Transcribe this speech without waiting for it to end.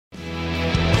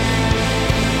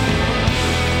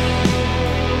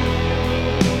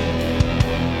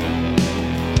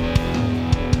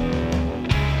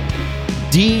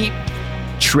Deep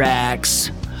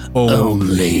tracks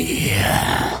only.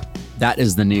 That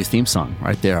is the new theme song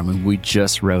right there. I mean, we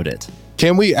just wrote it.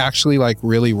 Can we actually like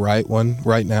really write one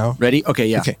right now? Ready? Okay,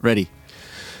 yeah. Okay. Ready.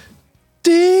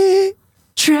 Deep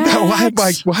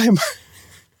tracks why am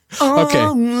I? Okay.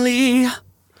 only.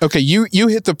 Okay, you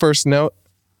hit the first note.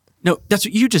 No, that's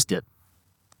what you just did.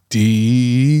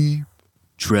 Deep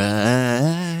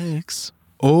tracks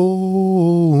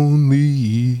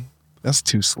only. That's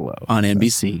too slow. On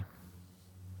NBC. I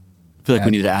feel like we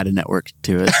need to add a network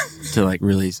to it to like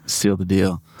really seal the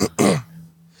deal.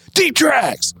 Deep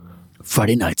tracks.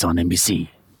 Friday nights on NBC.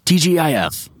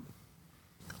 TGIF.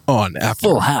 On after.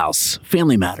 Full House.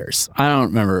 Family Matters. I don't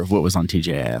remember what was on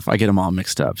TGIF. I get them all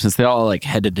mixed up since they all like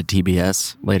headed to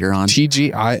TBS later on.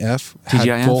 TGIF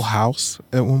had Full House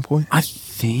at one point? I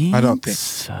don't think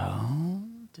so.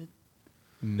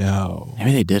 No.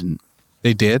 Maybe they didn't.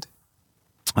 They did?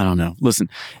 I don't know. Listen,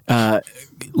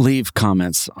 leave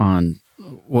comments on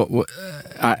what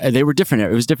they were different.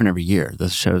 It was different every year. The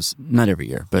shows, not every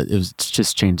year, but it's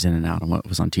just changed in and out on what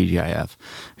was on TGIF.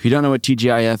 If you don't know what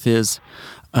TGIF is,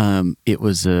 it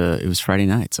was Friday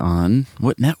nights on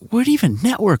what even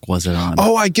network was it on?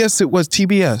 Oh, I guess it was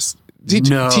TBS. It was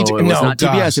not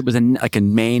TBS. It was like a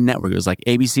main network. It was like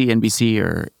ABC, NBC,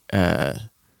 or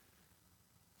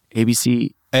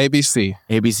ABC. ABC.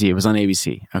 ABC. It was on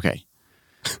ABC. Okay.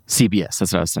 CBS.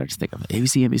 That's what I was starting to think of.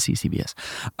 ABC, NBC, CBS.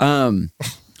 I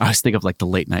always think of like the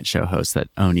late night show hosts that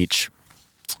own each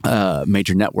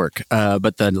major network.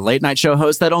 But the late night show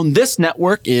host that own this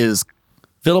network is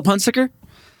Philip Hunsaker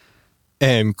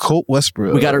and Colt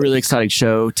Westbrook. We got a really exciting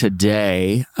show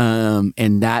today.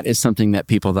 And that is something that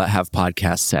people that have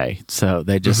podcasts say. So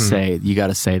they just say, you got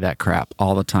to say that crap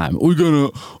all the time. We've got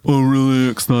a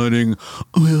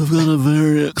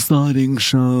very exciting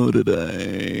show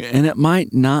today. And it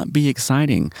might not be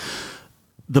exciting,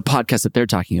 the podcast that they're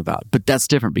talking about. But that's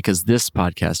different because this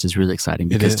podcast is really exciting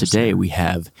because today we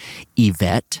have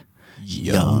Yvette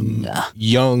Young.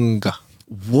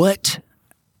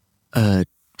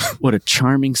 What a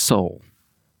charming soul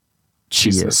she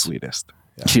is. She's the sweetest.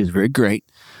 Yeah. She is very great.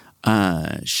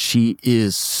 She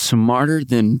is smarter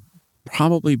than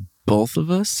probably both of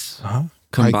us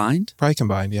combined. Probably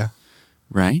combined, yeah.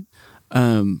 Right?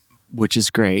 Which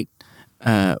is great.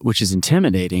 Which is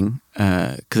intimidating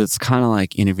because it's kind of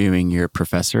like interviewing your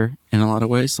professor in a lot of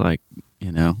ways. Like,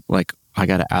 like I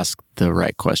got to ask the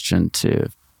right question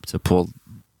to pull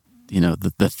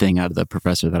the thing out of the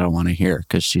professor that I want to hear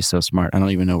because she's so smart. I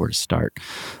don't even know where to start.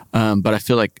 But I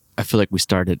feel like we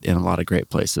started in a lot of great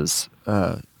places.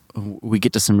 We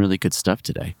get to some really good stuff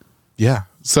today. Yeah.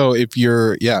 So if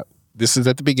this is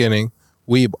at the beginning.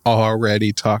 We've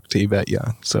already talked to Yvette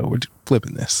Young. So we're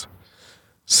flipping this.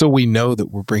 So we know that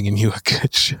we're bringing you a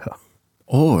good show.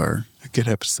 Or a good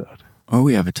episode. Or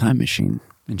we have a time machine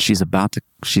and she's about to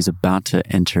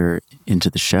enter into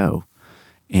the show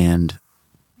and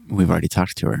we've already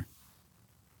talked to her.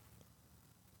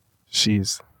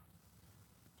 She's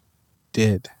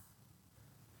dead.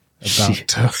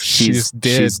 She's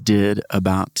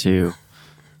about to.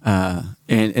 And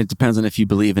it depends on if you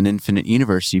believe in infinite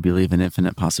universe, you believe in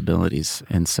infinite possibilities.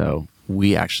 And so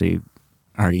we actually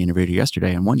already interviewed her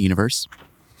yesterday in one universe.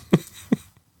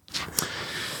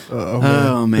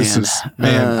 Oh man.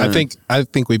 I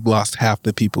think we've lost half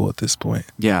the people at this point.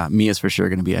 Yeah, Mia's for sure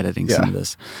going to be editing some of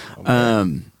this.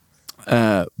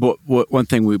 One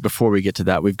thing before we get to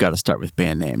that, we've got to start with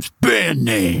band names. Band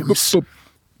names.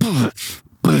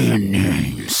 Band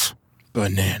names.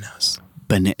 Bananas.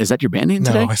 Is that your band name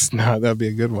today? No, it's not. That'd be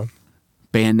a good one.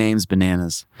 Band names,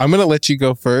 bananas. I'm going to let you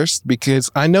go first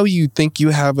because I know you think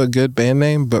you have a good band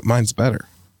name, but mine's better.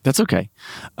 That's okay.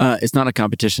 It's not a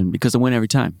competition because I win every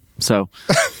time. So,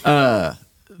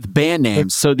 band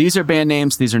names. So these are band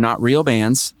names. These are not real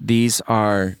bands. These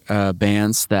are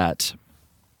bands that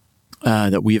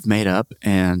we have made up,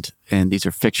 and these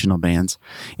are fictional bands,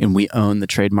 and we own the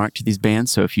trademark to these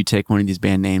bands. So if you take one of these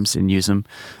band names and use them,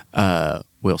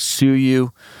 we'll sue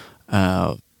you.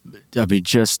 We'll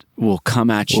come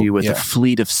at you with a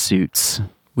fleet of suits.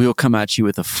 We will come at you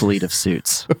with a fleet of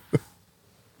suits.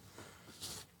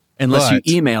 Unless you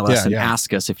email us and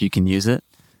ask us if you can use it,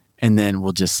 and then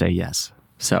we'll just say yes.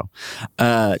 So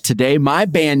today, my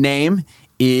band name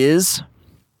is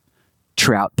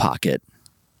Trout Pocket.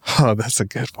 Oh, that's a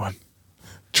good one.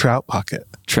 Trout Pocket.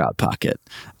 Trout Pocket.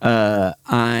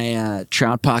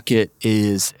 Trout Pocket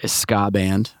is a ska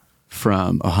band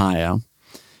from Ohio,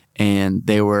 and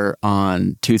they were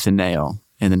on Tooth and Nail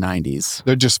in the 90s.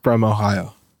 They're just from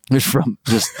Ohio. They're from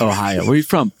just Ohio. Where are you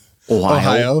from?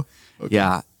 Ohio. Okay.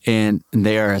 Yeah, and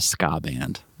they are a ska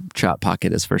band. Trout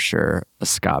Pocket is for sure a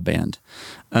ska band.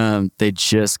 They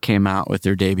just came out with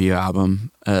their debut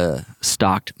album,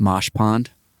 Stocked Mosh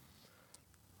Pond.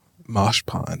 Mosh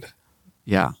Pond.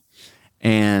 Yeah.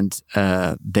 And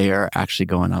they are actually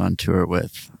going on tour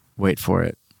with, wait for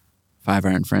it, Five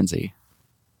Iron Frenzy.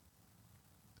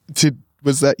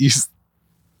 Was that you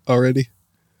already?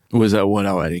 Was that one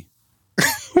already?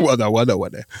 Well, no, what?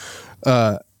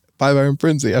 Five Iron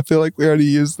Frenzy. I feel like we already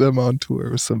used them on tour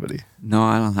with somebody. No,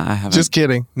 I don't. I haven't. Just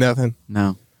kidding. Nothing.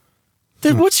 No.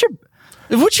 Dude, what's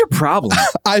your problem?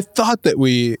 I thought that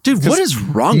we... Dude, what is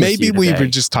wrong with you Maybe we today? were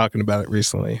just talking about it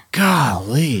recently.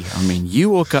 Golly. I mean, you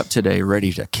woke up today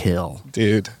ready to kill.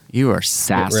 Dude. You are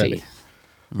sassy.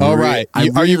 All right.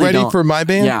 Are you ready for my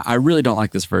band? Yeah, I really don't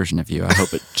like this version of you. I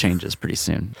hope it changes pretty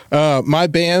soon. My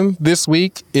band this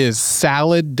week is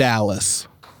Salad Dallas.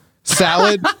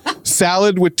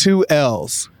 Salad with 2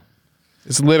 L's.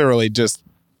 It's literally just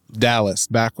Dallas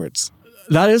backwards.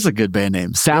 That is a good band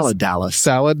name. Salad Dallas.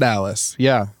 Salad Dallas.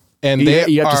 Yeah. And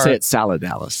you have to say it Salad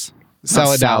Dallas.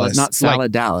 Salad Dallas. Not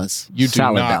Salad Dallas.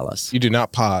 Salad Dallas. You do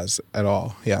not pause at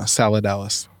all. Yeah, Salad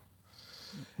Dallas.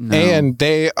 No. And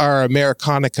they are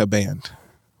Americanica band.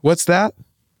 What's that?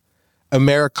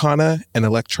 Americana and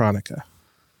electronica.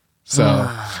 So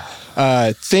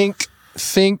think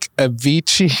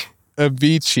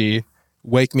Avicii,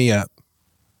 Wake Me Up.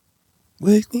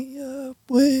 Wake me up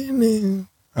when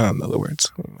I don't know the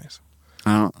words. Anyways.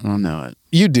 I don't know it.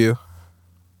 You do.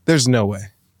 There's no way.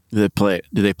 Do they play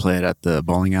it at the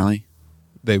bowling alley?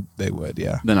 They would,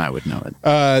 yeah. Then I would know it.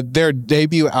 Their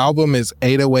debut album is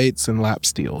 808s and Lap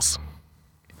Steels.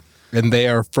 And they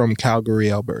are from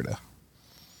Calgary, Alberta.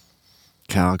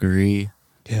 Calgary,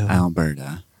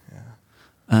 Alberta.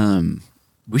 Yeah.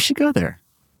 We should go there.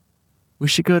 We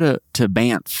should go to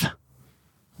Banff.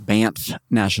 Banff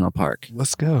National Park.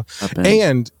 Let's go.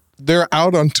 And they're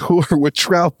out on tour with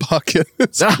Trout Pocket.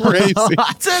 It's crazy.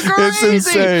 It's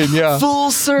insane. Yeah.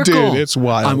 Full circle. Dude, it's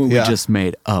wild. I mean, we just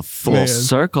made a full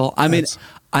circle. I mean,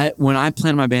 when I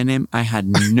planned my band name, I had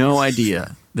no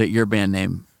idea that your band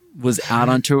name was out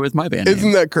on tour with my band name.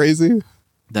 Isn't that crazy?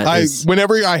 That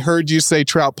whenever I heard you say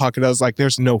Trout Pocket, I was like,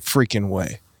 there's no freaking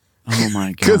way. Oh my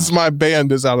God. Because my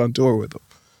band is out on tour with them.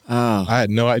 Oh. I had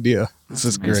no idea. This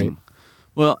is amazing. Great.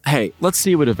 Well, hey, let's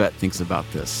see what Yvette thinks about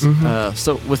this. Mm-hmm.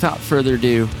 So without further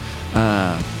ado,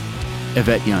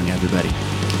 Yvette Young, everybody.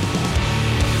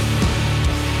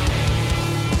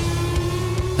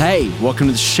 Hey, welcome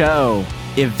to the show,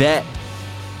 Yvette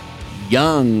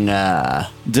Young.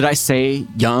 Did I say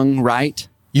Young right?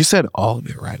 You said all of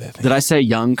it right, I think. Did I say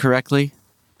Young correctly?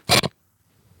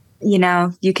 You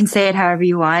know, you can say it however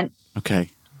you want. Okay.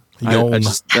 Young.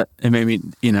 It made me,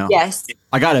 Yes.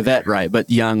 I got Yvette right, but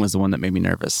Young was the one that made me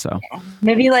nervous. So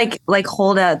Maybe like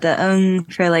hold out the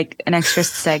for like an extra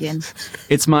second.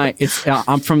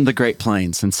 I'm from the Great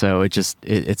Plains, and so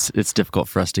it's difficult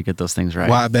for us to get those things right.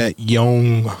 Why bet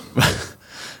Young?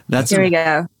 Here we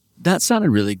go. That sounded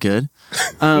really good.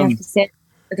 You have to say it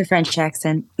with a French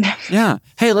accent. Yeah.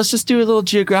 Hey, let's just do a little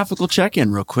geographical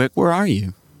check-in real quick. Where are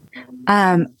you?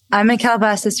 I'm in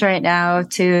Calabasas right now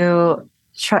to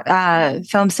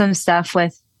film some stuff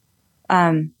with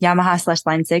Yamaha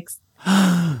 /Line 6.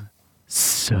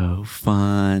 So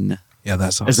fun. Yeah,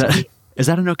 that's awesome. Is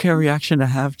that an okay reaction to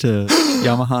have to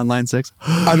Yamaha and Line 6?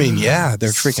 I mean, yeah, they're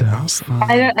freaking awesome.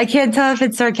 I can't tell if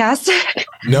it's sarcastic.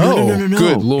 No.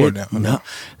 Good Lord. No.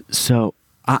 So,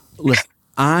 listen,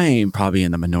 I'm probably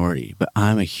in the minority, but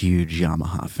I'm a huge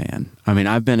Yamaha fan. I mean,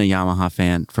 I've been a Yamaha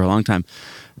fan for a long time.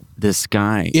 This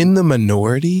guy... In the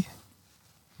minority?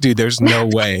 Dude, there's no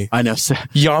way. I know.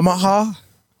 Yamaha?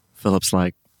 Philip's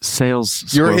like,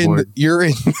 sales You're scoreboard.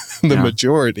 in the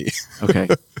majority. Okay,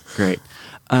 great.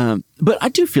 But I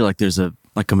do feel like there's a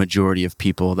majority of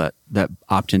people that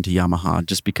opt into Yamaha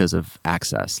just because of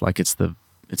access. Like it's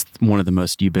one of the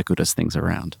most ubiquitous things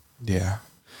around. Yeah.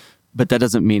 But that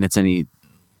doesn't mean it's any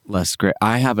less great.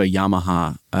 I have a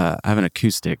Yamaha. I have an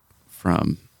acoustic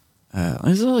from.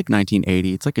 Is it like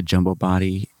 1980? It's like a jumbo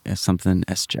body, something.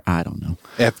 I don't know.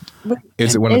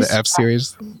 Is it one of the F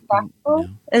series?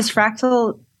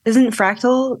 Fractal? Isn't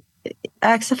Fractal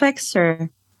XFX or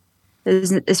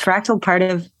is Fractal part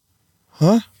of?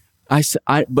 Huh? A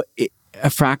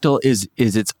Fractal is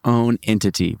its own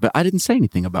entity, but I didn't say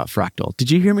anything about Fractal.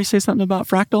 Did you hear me say something about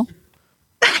Fractal?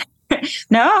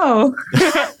 No.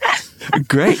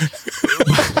 Great.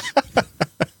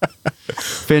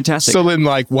 Fantastic. So then,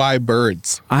 why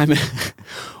birds? Why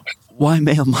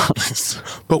male models?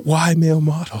 But why male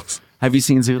models? Have you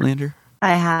seen Zoolander?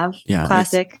 I have. Yeah,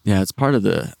 classic. It's part of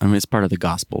the. It's part of the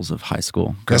Gospels of high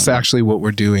school. That's actually what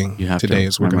we're doing today.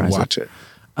 Is we're going to watch it.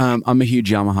 I'm a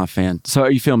huge Yamaha fan. So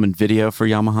are you filming video for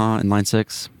Yamaha and Line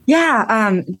 6?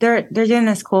 Yeah, they're doing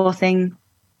this cool thing.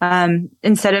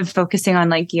 Instead of focusing on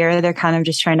like gear, they're kind of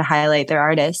just trying to highlight their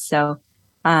artists. So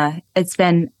it's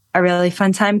been a really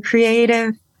fun time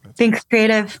being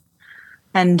creative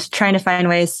and trying to find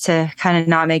ways to kind of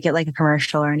not make it like a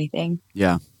commercial or anything.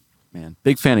 Yeah, man.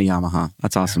 Big fan of Yamaha.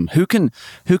 That's awesome. Who can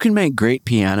make great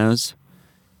pianos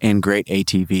and great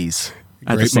ATVs?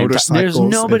 At the same time? There's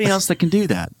nobody else that can do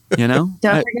that, you know?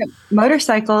 Don't forget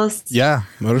motorcycles. Yeah,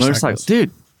 motorcycles.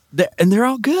 Dude. And they're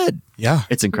all good. Yeah.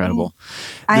 It's incredible.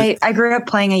 I grew up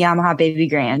playing a Yamaha Baby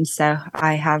Grand, so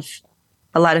I have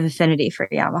a lot of affinity for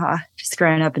Yamaha just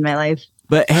growing up in my life.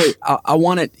 But hey, I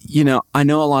want it, I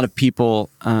know a lot of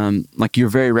people, like you're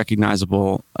a very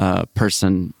recognizable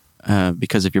person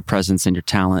because of your presence and your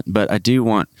talent. But I do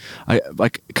want,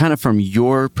 like kind of from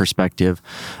your perspective,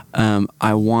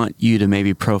 I want you to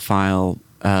maybe profile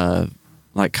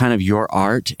like kind of your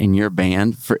art and your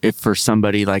band for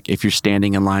somebody, like if you're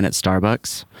standing in line at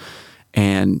Starbucks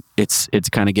and it's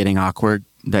kind of getting awkward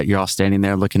that you're all standing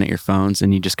there looking at your phones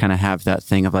and you just kind of have that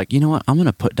thing of like, you know what, I'm going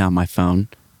to put down my phone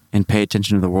and pay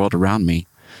attention to the world around me.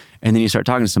 And then you start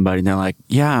talking to somebody and they're like,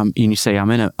 yeah, and you say,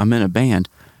 I'm in a band.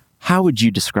 How would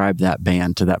you describe that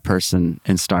band to that person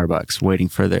in Starbucks waiting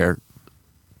for their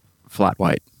flat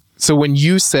white? So when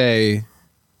you say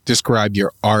describe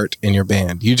your art and your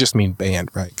band, you just mean band,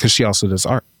 right? Because she also does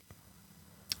art.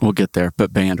 We'll get there,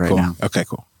 but band right now. Okay,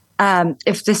 cool.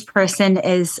 If this person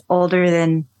is older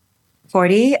than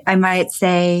 40, I might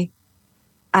say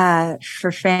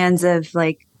for fans of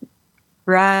like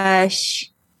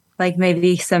Rush, like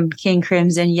maybe some King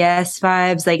Crimson Yes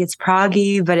vibes, like it's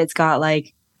proggy, but it's got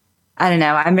like, I don't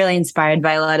know. I'm really inspired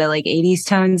by a lot of like 80s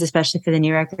tones, especially for the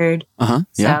new record. Yeah.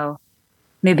 So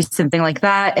maybe something like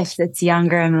that. If it's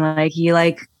younger, I'm like, you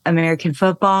like American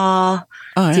football?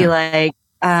 Do you like,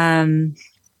 I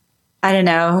don't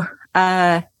know.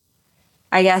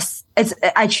 I guess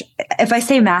if I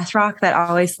say math rock, that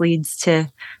always leads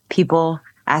to people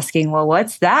asking, well,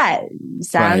 what's that?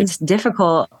 Sounds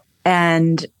difficult.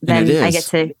 And then I get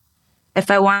to, if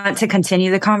I want to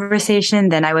continue the conversation,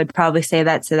 then I would probably say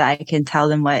that so that I can tell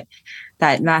them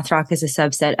that math rock is a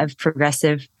subset of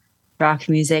progressive rock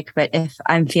music. But if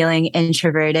I'm feeling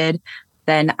introverted,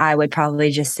 then I would probably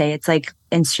just say it's like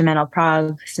instrumental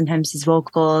prog. Sometimes it's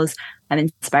vocals. I'm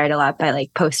inspired a lot by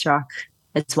like post rock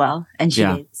as well. And she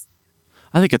is.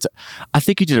 I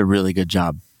think you did a really good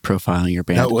job profiling your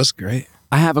band. That was great.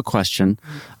 I have a question.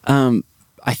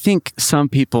 I think some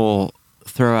people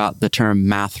throw out the term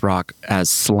math rock as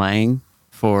slang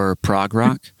for prog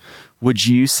rock. Would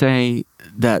you say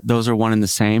that those are one and the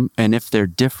same? And if they're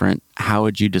different, how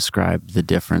would you describe the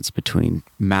difference between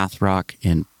math rock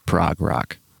and prog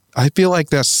rock? I feel like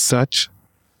they're so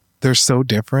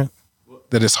different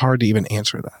that it's hard to even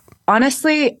answer that.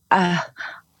 Honestly, I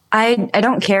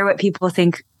don't care what people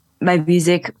think my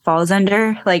music falls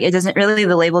under. Like it doesn't really,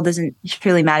 the label doesn't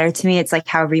truly matter to me. It's like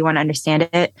however you want to understand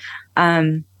it.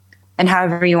 And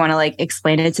however you want to like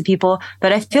explain it to people.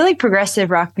 But I feel like progressive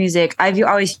rock music, I've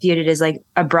always viewed it as like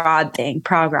a broad thing,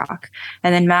 prog rock.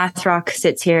 And then math rock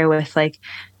sits here with like,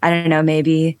 I don't know,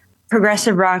 maybe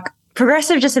progressive rock.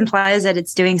 Progressive just implies that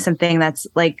it's doing something that's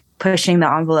like pushing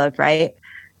the envelope, right?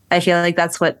 I feel like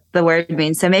that's what the word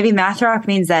means. So maybe math rock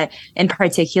means that in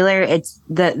particular, it's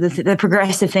the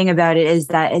progressive thing about it is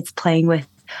that it's playing with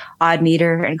odd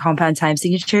meter and compound time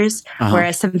signatures,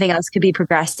 whereas something else could be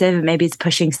progressive. Maybe it's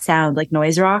pushing sound like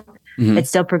noise rock. Mm-hmm. It's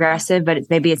still progressive, but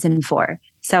maybe it's in 4.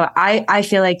 So I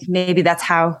feel like maybe that's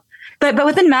how, but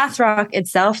within math rock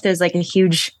itself, there's like a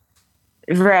huge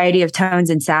variety of tones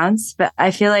and sounds, but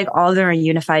I feel like all of them are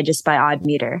unified just by odd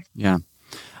meter. Yeah.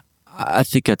 I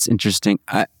think that's interesting.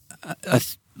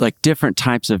 Like different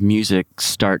types of music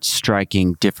start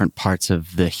striking different parts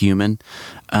of the human.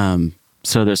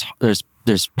 So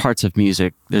there's parts of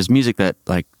music. There's music that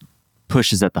like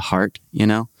pushes at the heart,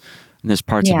 and there's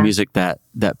parts of music that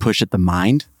push at the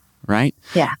mind, right?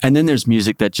 Yeah. And then there's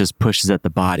music that just pushes at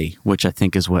the body, which I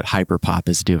think is what hyperpop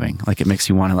is doing. Like it makes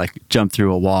you want to like jump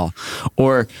through a wall,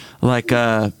 or like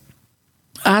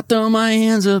I throw my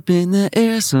hands up in the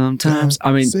air sometimes.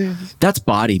 I mean, that's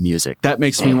body music. That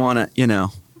makes me want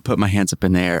to, put my hands up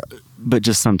in the air, but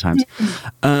just sometimes.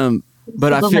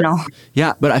 But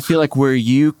I feel like where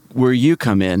you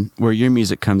come in, where your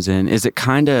music comes in, is it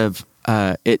kind of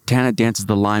dances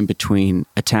the line between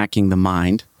attacking the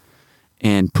mind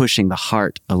and pushing the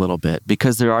heart a little bit,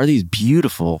 because there are these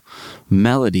beautiful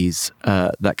melodies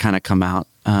that kind of come out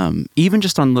even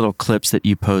just on little clips that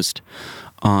you post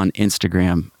on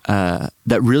Instagram,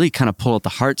 that really kind of pull at the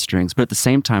heartstrings, but at the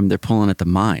same time, they're pulling at the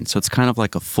mind. So it's kind of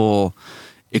like a full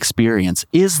experience.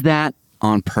 Is that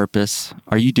on purpose?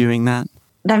 Are you doing that?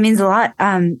 That means a lot.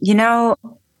 The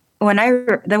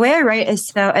way I write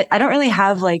is I don't really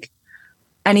have like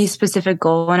any specific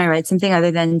goal when I write something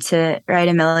other than to write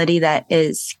a melody that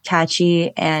is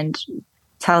catchy and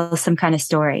tell some kind of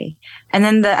story. And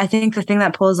then I think the thing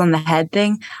that pulls on the head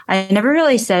thing, I never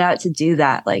really set out to do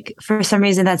that. Like for some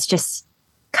reason, that's just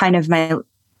kind of my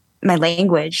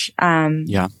language.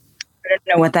 Yeah. I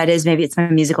don't know what that is. Maybe it's my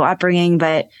musical upbringing,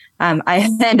 but I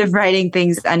end up writing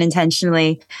things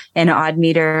unintentionally in an odd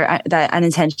meter that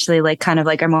unintentionally like kind of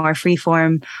like are more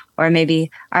freeform or maybe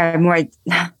are more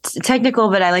technical,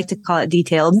 but I like to call it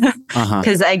detailed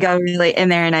because I go really in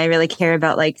there and I really care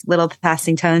about like little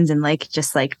passing tones and like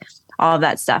just like all of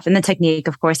that stuff. And the technique,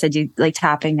 of course, I do like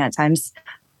tapping at times.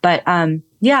 But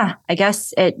yeah, I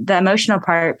guess the emotional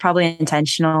part, probably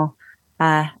intentional.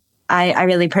 I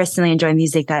really personally enjoy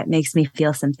music that makes me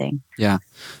feel something. Yeah.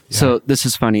 So this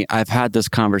is funny. I've had this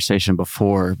conversation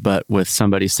before, but with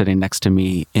somebody sitting next to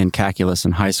me in calculus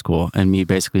in high school and me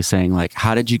basically saying like,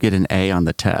 how did you get an A on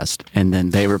the test? And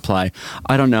then they reply,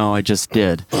 I don't know. I just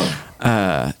did.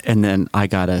 And then I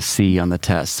got a C on the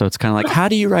test. So it's kind of like, how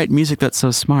do you write music that's so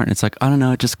smart? And it's like, I don't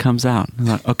know. It just comes out. I'm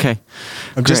like, okay.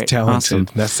 I'm just talented. Awesome.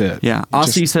 That's it. Yeah.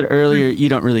 Also, you said earlier, you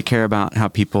don't really care about how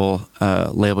people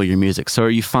label your music. So are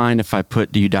you fine if I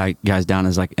put you guys down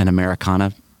as like an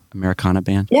Americana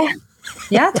band? Yeah.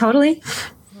 Yeah, totally.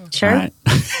 Sure. Right.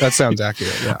 That sounds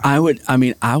accurate. Yeah. I would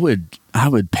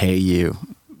pay you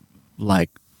like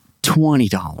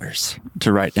 $20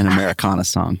 to write an Americana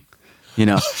song. You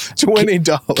know,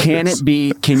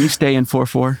 $20. Can you stay in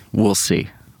 4/4? We'll see.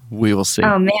 We will see.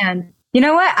 Oh man. You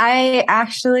know what? I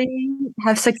actually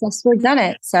have successfully done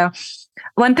it. So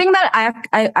one thing that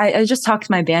I just talked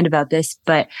to my band about this,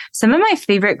 but some of my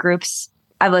favorite groups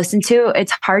I've listened to,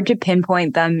 it's hard to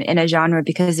pinpoint them in a genre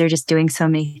because they're just doing so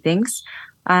many things.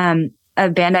 A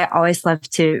band I always love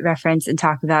to reference and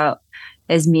talk about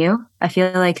is Mew. I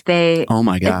feel like oh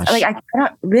my gosh. Like I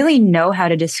don't really know how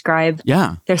to describe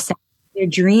their sound. They're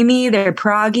dreamy, they're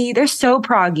proggy, they're so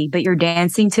proggy, but you're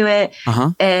dancing to it.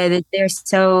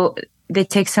 They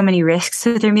take so many risks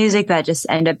with their music that just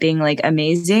end up being like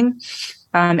amazing.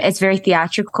 It's very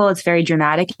theatrical, it's very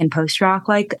dramatic and post-rock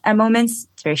like at moments.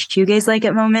 It's very shoegaze like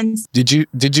at moments. Did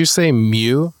you say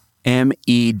Mew?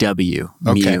 MEW.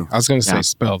 Okay. Mew. I was going to say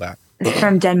spell that.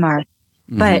 From Denmark.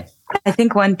 Mm-hmm. But I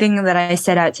think one thing that I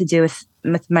set out to do with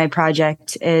my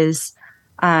project is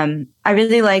I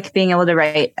really like being able to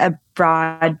write a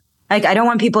broad, like I don't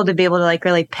want people to be able to like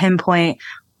really pinpoint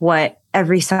what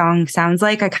every song sounds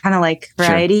like. I kind of like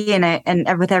variety. Sure.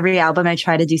 And with every album, I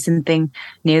try to do something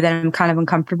new that I'm kind of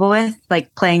uncomfortable with,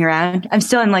 like playing around. I'm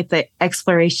still in like the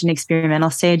exploration experimental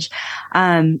stage.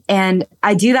 And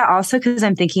I do that also because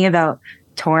I'm thinking about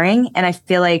touring. And I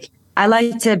feel like I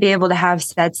like to be able to have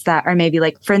sets that are maybe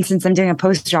like, for instance, I'm doing a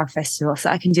post-rock festival. So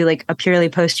I can do like a purely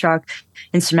post-rock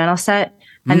instrumental set.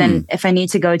 And then if I need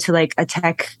to go to like a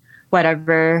tech,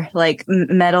 whatever, like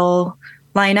metal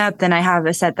lineup, then I have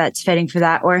a set that's fitting for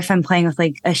that. Or if I'm playing with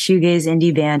like a shoegaze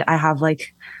indie band, I have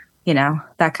like, you know,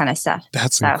 that kind of stuff.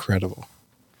 That's incredible.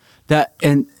 That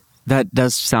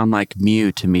does sound like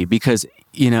Mew to me because,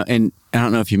 you know, and I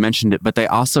don't know if you mentioned it, but they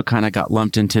also kind of got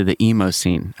lumped into the emo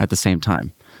scene at the same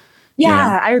time. Yeah,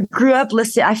 you know? I grew up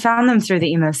listening. I found them through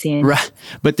the emo scene. Right.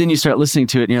 But then you start listening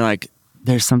to it and you're like,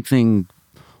 there's something,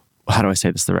 how do I say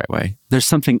this the right way? There's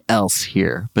something else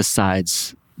here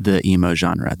besides the emo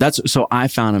genre. So I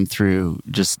found them through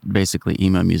just basically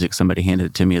emo music. Somebody handed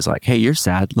it to me as like, hey, you're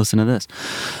sad. Listen to this.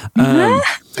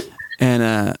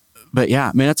 But yeah,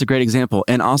 I mean, that's a great example.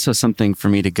 And also something for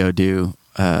me to go do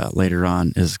later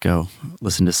on is go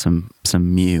listen to some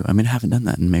Mew. I mean, I haven't done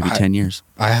that in maybe 10 years.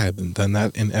 I haven't done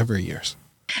that in ever years.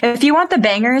 If you want the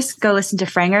bangers, go listen to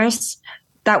Frangers.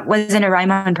 That wasn't a rhyme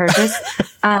on purpose.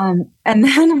 And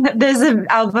then there's an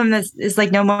album that's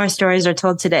like No More Stories Are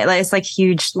Told Today. Like it's like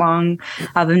huge, long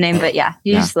album name, but yeah,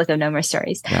 you just look up No More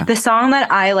Stories. Yeah. The song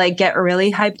that I like get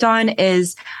really hyped on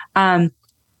is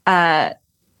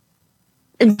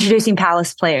Introducing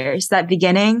Palace Players. That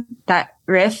beginning, that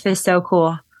riff is so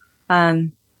cool.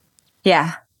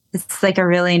 Yeah, it's like a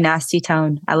really nasty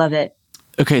tone. I love it.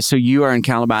 Okay, so you are in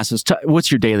Calabasas. What's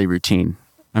your daily routine?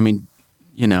 I mean,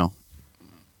 you know,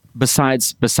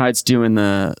 besides doing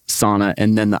the sauna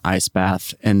and then the ice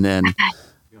bath and then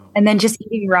just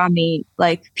eating raw meat,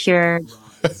 like pure.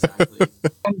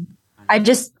 I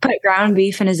just put ground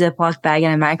beef in a Ziploc bag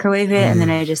and I microwave it, and then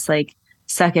I just like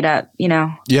suck it up, you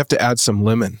know. You have to add some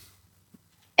lemon.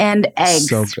 And eggs,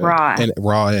 So good. raw. And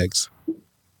raw eggs.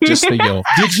 Just the yolk.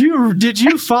 Did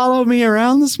you follow me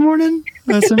around this morning?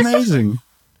 That's amazing.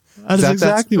 That's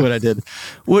exactly what I did.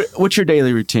 What's your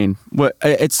daily routine?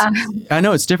 I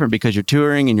know it's different because you're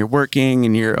touring and you're working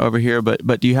and you're over here,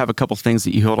 but do you have a couple things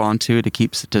that you hold on to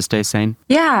stay sane?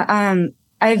 Yeah,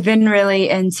 I've been really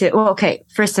into. Well, okay.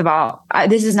 First of all,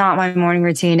 this is not my morning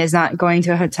routine. Is not going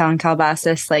to a hotel in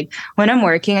Calabasas. Like when I'm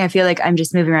working, I feel like I'm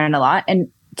just moving around a lot,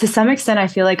 and to some extent, I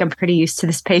feel like I'm pretty used to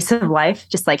this pace of life,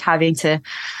 just like having to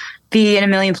be in a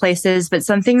million places. But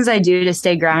some things I do to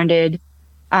stay grounded.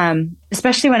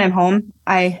 Especially when I'm home,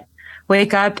 I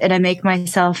wake up and I make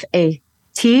myself a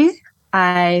tea.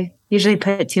 I usually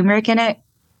put turmeric in it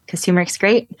because turmeric's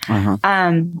great. Uh-huh.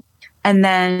 And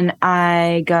then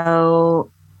I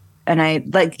go and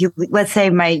let's say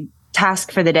my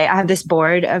task for the day, I have this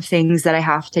board of things that I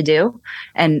have to do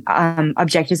and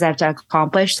objectives I have to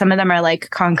accomplish. Some of them are like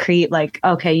concrete, like,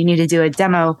 okay, you need to do a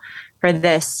demo for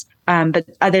this. But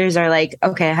others are like,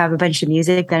 okay, I have a bunch of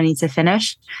music that I need to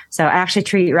finish. So I actually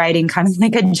treat writing kind of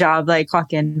like a job that I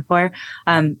clock in for.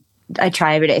 I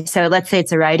try every day. So let's say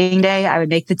it's a writing day. I would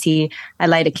make the tea. I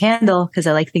light a candle because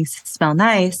I like things to smell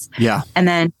nice. Yeah. And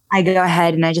then I go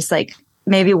ahead and I just like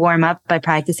maybe warm up by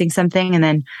practicing something. And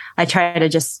then I try to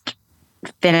just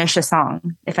finish a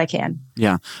song if I can.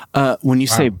 Yeah. When you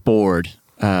say board,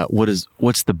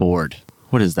 what's the board?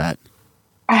 What is that?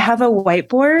 I have a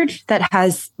whiteboard that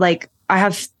has I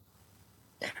have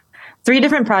 3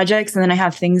 different projects, and then I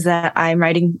have things that I'm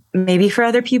writing maybe for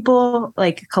other people,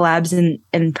 like collabs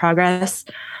in progress.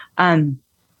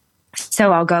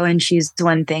 So I'll go and choose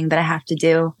one thing that I have to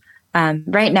do.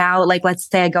 Right now, like let's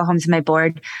say I go home to my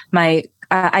board,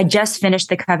 I just finished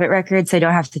the Covet record, so I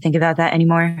don't have to think about that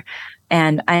anymore.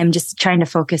 And I'm just trying to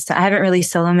focus. I haven't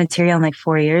released solo material in like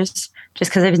 4 years,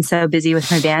 just because I've been so busy with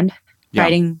my band. Yeah.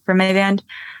 Writing for my band.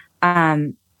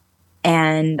 And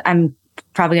I'm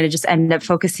probably going to just end up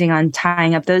focusing on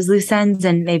tying up those loose ends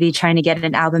and maybe trying to get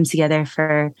an album together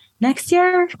for next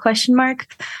year, ?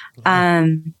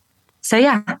 So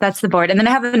yeah, that's the board. And then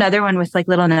I have another one with like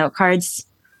little note cards,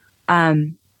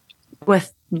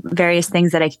 with various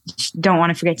things that I don't want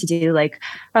to forget to do. Like,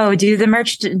 do the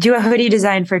merch, do a hoodie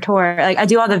design for tour. Like I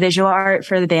do all the visual art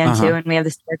for the band too. And we have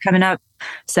this tour coming up.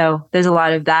 So there's a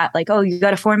lot of that. Like, you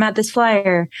got to format this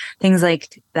flyer, things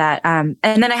like that. And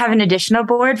then I have an additional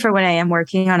board for when I am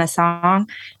working on a song,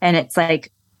 and it's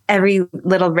like every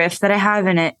little riff that I have,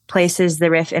 and it places the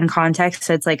riff in context.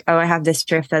 So it's like, I have this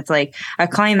riff that's like a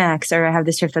climax, or I have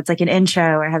this riff that's like an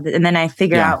intro, or and then I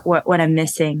figure out what I'm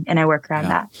missing, and I work around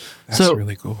that. That's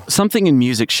really cool. Something in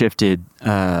music shifted,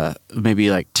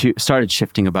 maybe started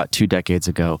shifting about 2 decades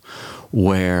ago,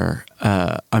 where,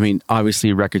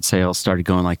 obviously record sales started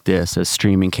going like this as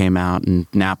streaming came out and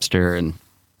Napster and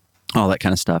all that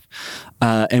kind of stuff.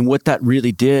 And what that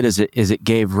really did is it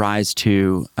gave rise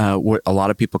to what a lot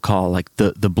of people call like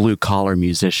the blue collar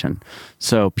musician.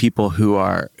 So people who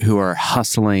are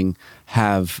hustling,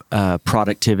 have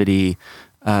productivity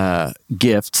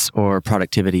gifts or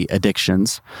productivity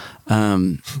addictions,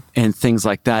 and things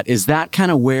like that. Is that kind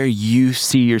of where you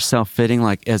see yourself fitting,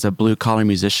 like as a blue collar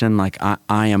musician? Like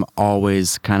I am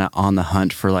always kind of on the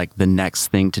hunt for like the next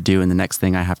thing to do and the next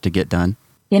thing I have to get done.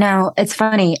 You know, it's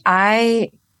funny. I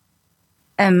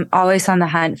am always on the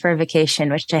hunt for a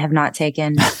vacation, which I have not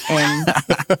taken in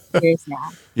years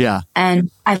now. Yeah.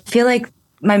 And I feel like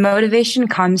my motivation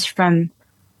comes from,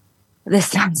 this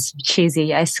sounds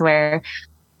cheesy, I swear.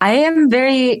 I am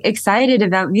very excited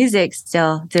about music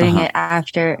still, doing it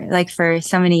after, like, for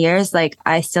so many years. Like,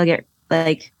 I still get,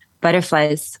 like,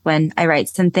 butterflies when I write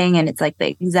something, and it's like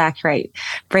the exact right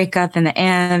breakup in the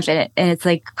amp, and it's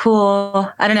like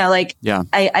cool. I don't know, like, yeah.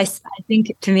 I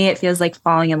think to me it feels like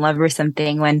falling in love with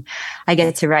something when I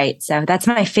get to write. So that's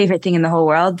my favorite thing in the whole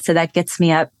world. So that gets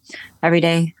me up every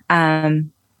day. That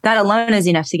alone is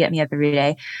enough to get me up every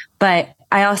day. But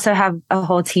I also have a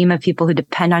whole team of people who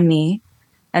depend on me,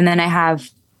 and then I have,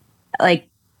 like,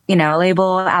 you know,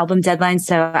 label, album deadlines.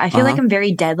 So I feel like I'm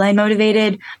very deadline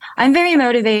motivated. I'm very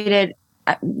motivated.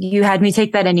 You had me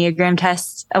take that Enneagram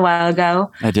test a while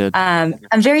ago. I did. I'm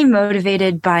very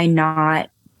motivated by not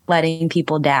letting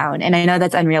people down. And I know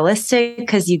that's unrealistic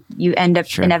because you end up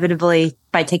inevitably,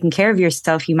 by taking care of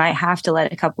yourself, you might have to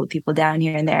let a couple of people down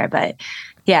here and there. But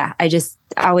yeah, I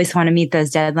always want to meet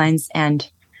those deadlines, and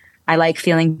I like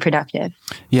feeling productive.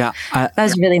 Yeah. That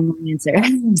was really my answer.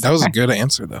 That was a good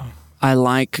answer though. I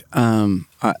like, I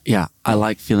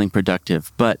like feeling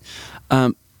productive, but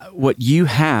what you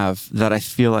have that I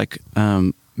feel like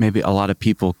maybe a lot of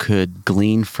people could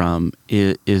glean from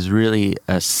is really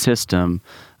a system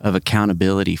of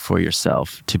accountability for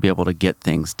yourself to be able to get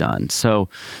things done. So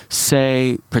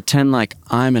pretend like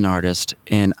I'm an artist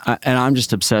and I'm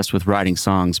just obsessed with writing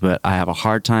songs, but I have a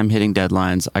hard time hitting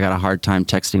deadlines. I got a hard time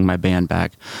texting my band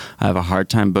back. I have a hard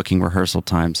time booking rehearsal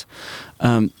times.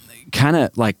 Kind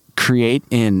of like create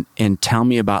and tell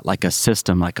me about like a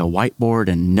system, like a whiteboard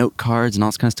and note cards and all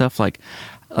this kind of stuff.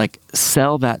 Like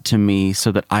sell that to me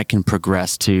so that I can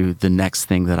progress to the next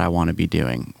thing that I want to be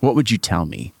doing. What would you tell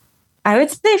me? I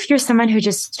would say if you're someone who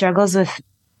just struggles with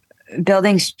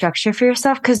building structure for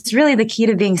yourself, because really the key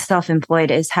to being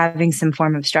self-employed is having some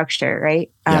form of structure,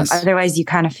 right? Yes. Otherwise you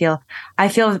kind of I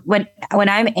feel when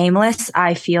I'm aimless,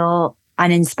 I feel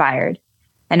uninspired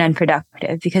and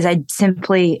unproductive because I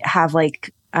simply have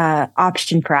like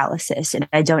option paralysis and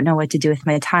I don't know what to do with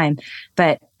my time.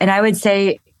 And I would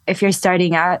say if you're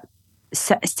starting out,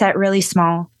 set really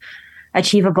small,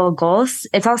 achievable goals.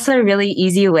 It's also a really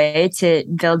easy way to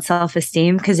build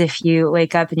self-esteem because if you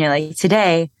wake up and you're like,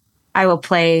 today I will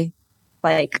play,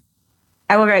 like,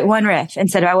 I will write one riff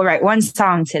instead of I will write one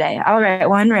song today. I will write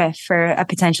one riff for a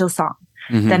potential song.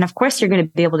 Mm-hmm. Then of course you're going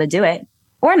to be able to do it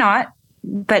or not.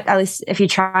 But at least if you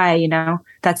try,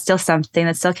 that's still something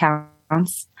that still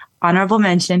counts. Honorable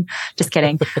mention. Just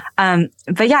kidding.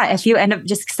 But yeah, if you end up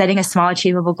just setting a small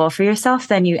achievable goal for yourself,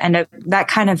 then you end up that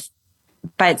kind of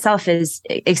by itself is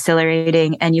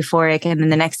exhilarating and euphoric. And then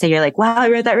the next day you're like, wow, I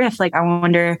wrote that riff. Like, I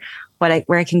wonder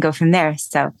where I can go from there.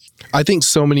 So I think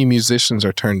so many musicians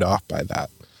are turned off by that,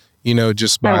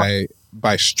 just by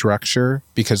structure,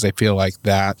 because they feel like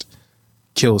that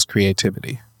kills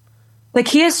creativity. The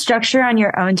key is structure on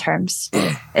your own terms.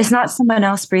 It's not someone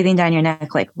else breathing down your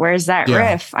neck. Like, where's that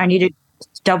riff? I need it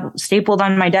double stapled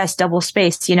on my desk, double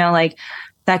spaced, like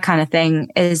that kind of thing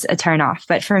is a turn off.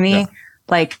 But for me,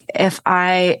 like if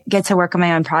I get to work on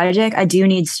my own project, I do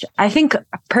need, I think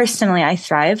personally, I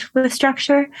thrive with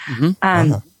structure.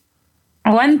 Mm-hmm.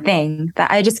 One thing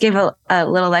that I just gave a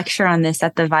little lecture on this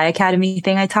at the Vi Academy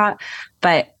thing I taught,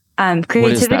 but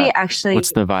creativity actually.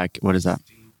 What's the Vi? What is that?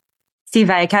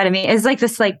 Vi Academy is like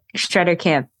this like shredder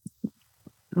camp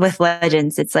with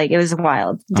legends. It's like, it was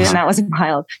wild. Doing that was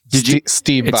wild.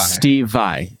 Steve Vi. Steve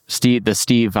Vi. The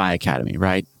Steve Vi Academy,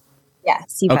 right? Yeah.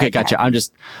 Steve okay, Vi gotcha. Academy.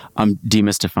 I'm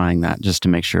demystifying that just to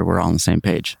make sure we're all on the same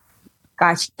page.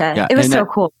 Gotcha. Yeah, it was so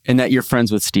cool. And that you're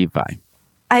friends with Steve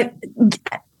Vi.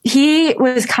 He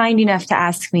was kind enough to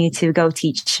ask me to go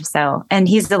teach. And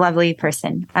he's a lovely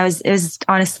person. it was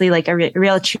honestly like a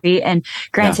real treat. And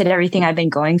granted, everything I've been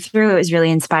going through, it was really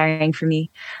inspiring for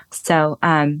me. So,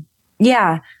 going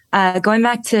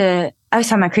back to, I was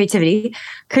talking about creativity.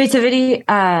 Creativity,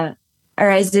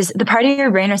 arises, the part of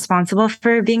your brain responsible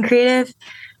for being creative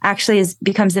actually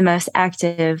becomes the most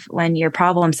active when you're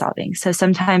problem solving. So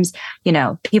sometimes,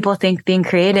 people think being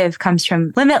creative comes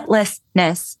from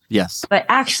limitlessness. Yes. But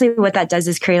actually what that does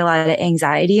is create a lot of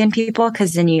anxiety in people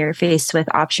because then you're faced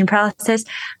with option paralysis.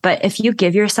 But if you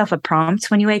give yourself a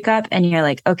prompt when you wake up and you're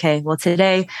like, okay, well,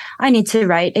 today I need to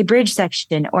write a bridge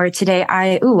section, or today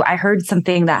I heard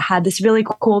something that had this really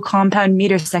cool compound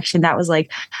meter section that was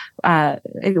like,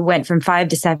 it went from 5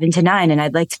 to 7 to 9. And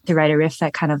I'd like to write a riff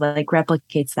that kind of like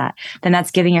replicates that. Then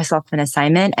that's giving yourself an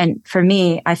assignment. And for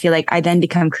me, I feel like I then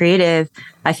become creative.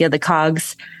 I feel the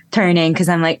cogs turning because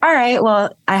I'm like, all right,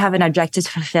 well, I have an objective to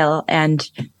fulfill, and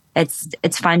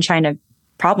it's fun trying to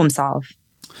problem solve.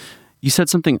 You said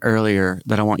something earlier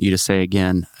that I want you to say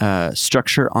again.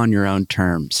 Structure on your own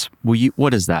terms.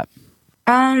 What is that?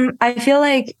 I feel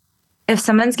like if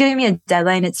someone's giving me a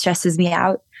deadline, it stresses me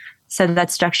out. So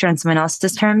that's structure on someone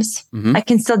else's terms. Mm-hmm. I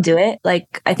can still do it.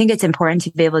 Like, I think it's important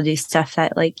to be able to do stuff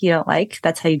that like you don't like.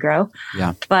 That's how you grow.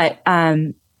 Yeah. But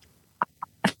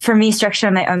for me, structure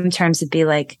on my own terms would be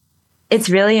like, it's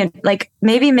really like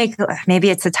maybe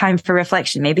it's a time for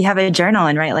reflection. Maybe have a journal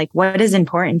and write like, what is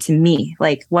important to me?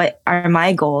 Like, what are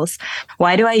my goals?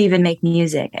 Why do I even make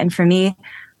music? And for me,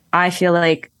 I feel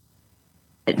like,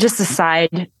 just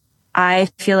aside, I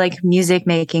feel like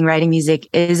writing music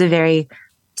is a very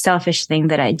selfish thing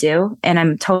that I do. And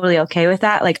I'm totally okay with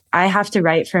that. Like, I have to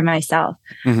write for myself.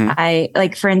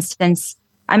 Mm-hmm. For instance,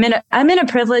 I'm in a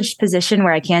privileged position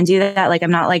where I can do that. Like,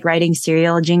 I'm not like writing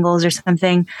cereal jingles or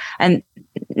something. And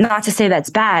not to say that's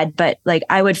bad, but like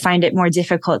I would find it more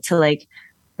difficult to like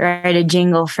write a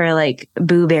jingle for like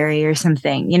Boo Berry or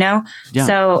something, Yeah.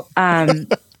 So,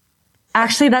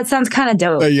 actually that sounds kind of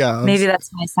dope. Yeah. Maybe that's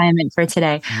my assignment for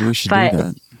today. We should do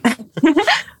that.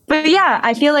 But yeah,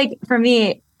 I feel like for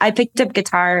me, I picked up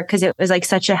guitar because it was like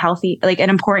such a healthy, like an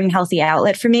important, healthy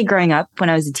outlet for me growing up when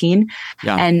I was a teen.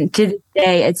 Yeah. And to this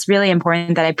day, it's really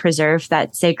important that I preserve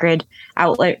that sacred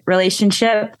outlet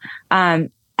relationship. And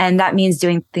that means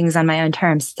doing things on my own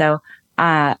terms. So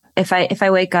if I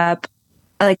wake up,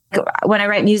 like when I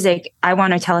write music, I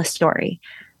want to tell a story.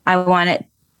 I want it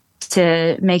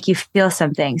to make you feel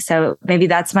something. So maybe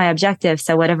that's my objective.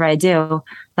 So whatever I do,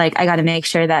 like I got to make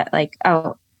sure that like,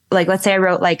 oh, like let's say I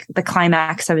wrote like the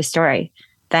climax of a story,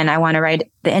 then I want to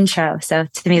write the intro. So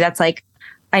to me, that's like,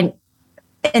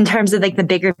 in terms of like the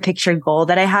bigger picture goal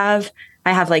that I have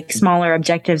like smaller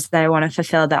objectives that I want to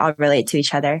fulfill that all relate to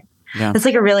each other. Yeah. It's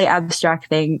like a really abstract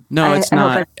thing. No, it's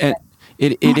not.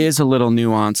 It is a little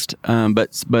nuanced,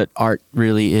 but art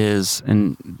really is.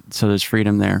 And so there's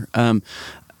freedom there.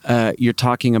 You're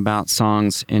talking about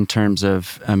songs in terms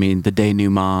of, I mean, the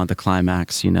denouement, the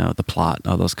climax, the plot,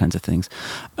 all those kinds of things.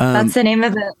 That's the name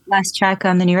of the last track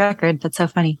on the new record. That's so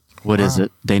funny. What is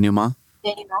it? Denouement?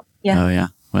 Denouement. Yeah. Oh, yeah.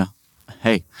 Well,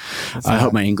 hey, I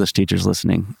hope my English teacher's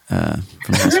listening from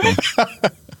high school.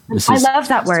 I love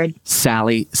that word.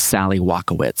 Sally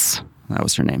Wakowitz. That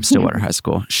was her name, Stillwater High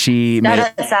School. She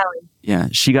Sally. Yeah,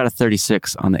 she got a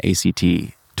 36 on the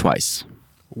ACT twice.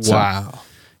 Wow. So,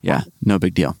 yeah, no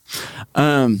big deal.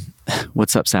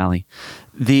 What's up, Sally?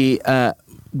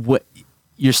 What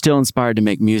you're still inspired to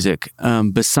make music.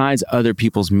 Besides other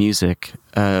people's music,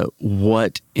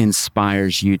 what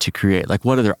inspires you to create? Like,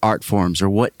 what other art forms or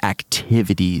what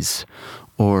activities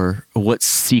or what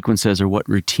sequences or what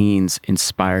routines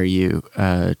inspire you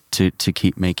to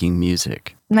keep making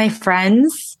music? My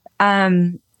friends,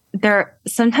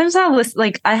 sometimes I'll listen,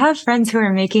 like I have friends who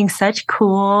are making such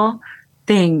cool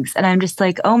things and I'm just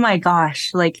like, oh my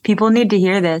gosh, like people need to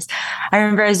hear this. I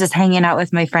remember I was just hanging out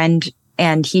with my friend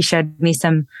and he showed me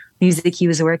some music he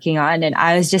was working on and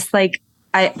I was just like,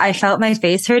 I felt my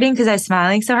face hurting because I was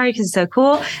smiling so hard because it's so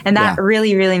cool. And that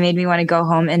really, really made me want to go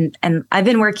home. And I've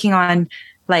been working on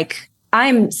like,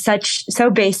 I'm so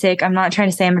basic. I'm not trying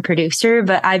to say I'm a producer,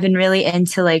 but I've been really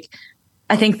into like,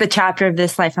 I think the chapter of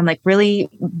this life, I'm like really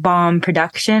bomb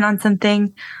production on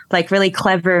something, like really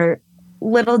clever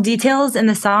little details in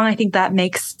the song. I think that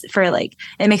makes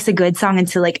it makes a good song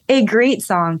into like a great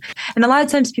song. And a lot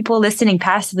of times people listening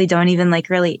passively don't even like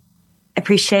really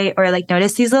appreciate or like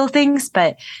notice these little things.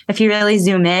 But if you really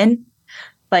zoom in,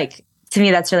 like to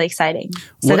me, that's really exciting.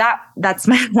 So that's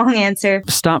my long answer.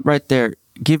 Stop right there.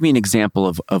 Give me an example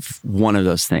of one of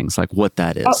those things, like what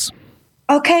that is.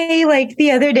 Okay, like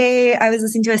the other day I was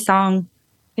listening to a song.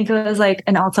 I think it was like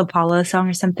an Alto Paulo song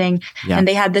or something. Yeah. And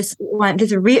they had this one,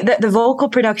 the vocal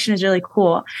production is really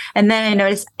cool. And then I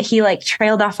noticed he like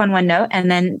trailed off on one note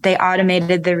and then they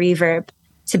automated the reverb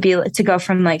to go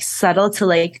from like subtle to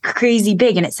like crazy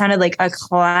big. And it sounded like a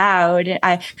cloud.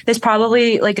 There's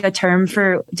probably like a term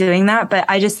for doing that, but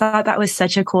I just thought that was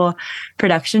such a cool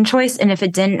production choice. And if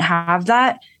it didn't have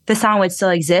that, the song would still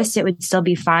exist. It would still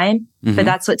be fine. Mm-hmm. But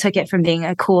that's what took it from being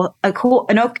it's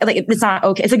not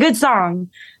okay. It's a good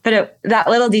song, but that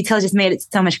little detail just made it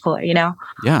so much cooler,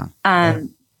 Yeah.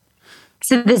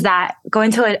 So there's that.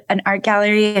 Going to an art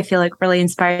gallery, I feel like really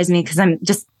inspires me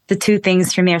because the two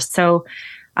things for me are so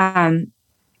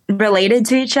related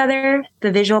to each other,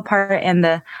 the visual part and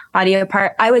the audio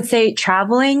part. I would say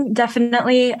traveling,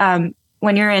 definitely.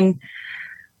 When you're in,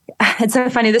 it's so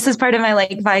funny. This is part of my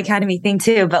like Vi Academy thing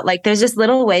too, but like there's just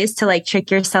little ways to like trick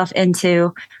yourself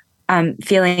into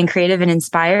feeling creative and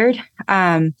inspired.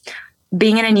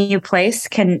 Being in a new place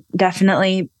can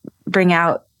definitely bring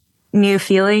out new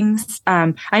feelings.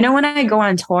 I know when I go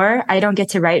on tour, I don't get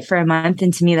to write for a month.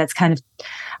 And to me, that's kind of,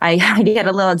 I get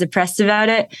a little depressed about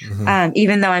it. Mm-hmm.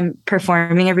 Even though I'm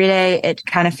performing every day, it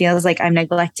kind of feels like I'm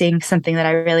neglecting something that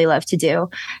I really love to do.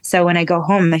 So when I go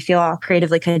home, I feel all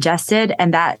creatively congested.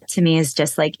 And that to me is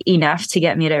just like enough to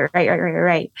get me to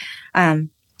write.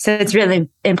 So it's really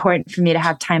important for me to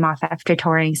have time off after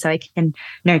touring so I can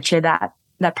nurture that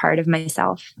part of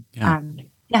myself.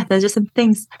 Yeah, those are some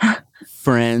things.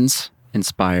 Friends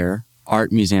inspire,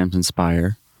 art museums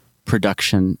inspire,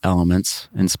 production elements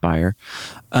inspire.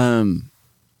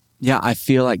 I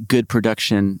feel like good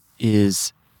production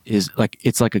is like,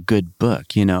 it's like a good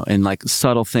book, and like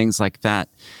subtle things like that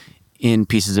in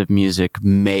pieces of music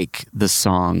make the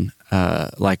song,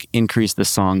 like increase the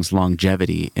song's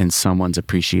longevity in someone's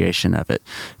appreciation of it.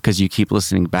 Because you keep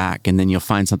listening back and then you'll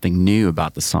find something new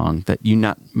about the song that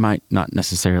you might not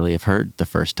necessarily have heard the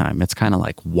first time. It's kind of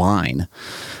like wine.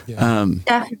 Yeah.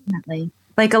 Definitely.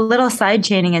 Like a little side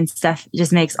chaining and stuff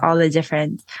just makes all the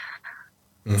difference.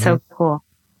 Mm-hmm. So cool.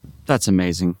 That's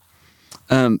amazing.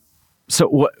 So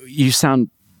what you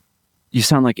sound you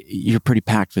sound like you're pretty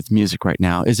packed with music right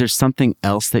now. Is there something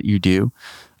else that you do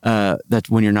that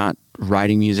when you're not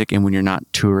writing music and when you're not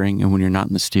touring and when you're not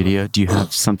in the studio, do you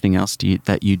have something else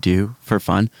that you do for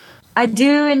fun? I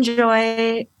do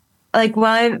enjoy, like,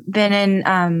 while I've been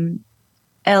in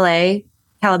LA,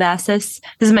 Calabasas.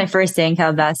 This is my first day in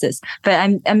Calabasas, but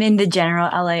I'm in the general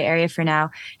LA area for now.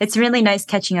 It's really nice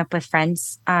catching up with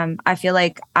friends. I feel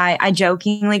like I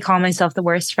jokingly call myself the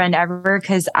worst friend ever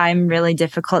because I'm really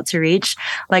difficult to reach.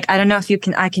 Like, I don't know if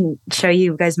I can show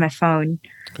you guys my phone,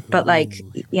 but like,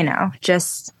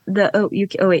 just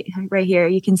wait, right here,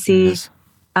 you can see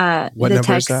the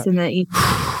text and the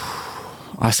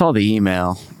I saw the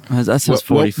email. That says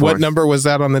 44. What number was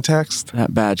that on the text?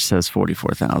 That badge says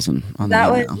 44,000 on the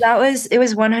email. It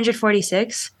was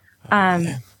 146,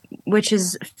 which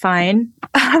is fine.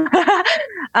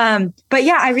 But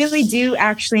yeah, I really do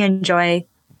actually enjoy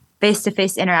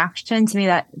face-to-face interaction. To me,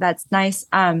 that's nice.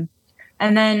 And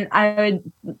then I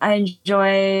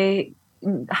enjoy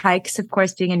hikes, of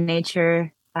course, being in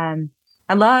nature.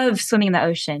 I love swimming in the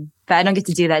ocean, but I don't get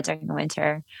to do that during the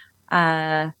winter.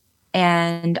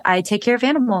 And I take care of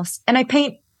animals, and I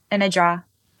paint and I draw.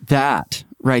 That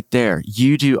right there.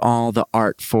 You do all the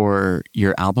art for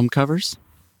your album covers?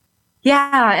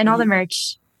 Yeah, and all the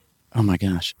merch. Oh my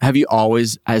gosh.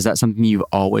 Is that something you've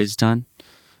always done?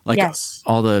 Like, yes.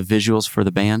 All the visuals for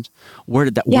the band? When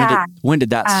did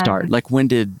that start? Like, when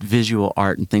did visual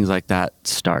art and things like that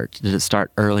start? Did it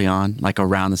start early on, like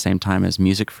around the same time as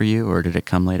music for you, or did it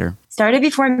come later? Started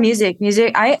before music.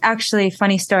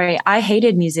 Funny story. I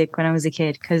hated music when I was a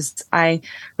kid because I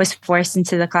was forced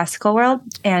into the classical world,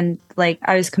 and like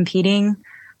I was competing.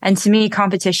 And to me,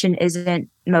 competition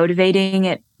isn't motivating.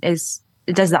 It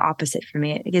does the opposite for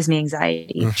me. It gives me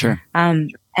anxiety. Sure.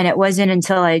 And it wasn't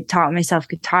until I taught myself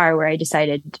guitar where I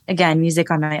decided, again, music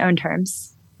on my own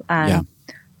terms.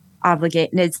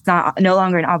 It's no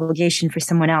longer an obligation for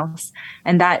someone else.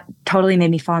 And that totally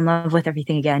made me fall in love with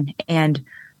everything again. And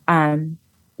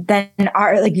then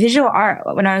art, like visual art.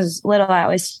 When I was little, I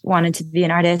always wanted to be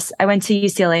an artist. I went to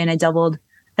UCLA and I double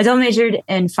majored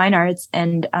in fine arts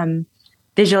and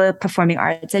visual performing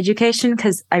arts education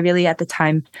because I really, at the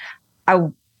time, I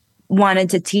wanted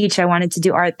to teach. I wanted to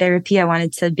do art therapy. I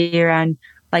wanted to be around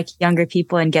like younger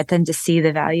people and get them to see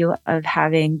the value of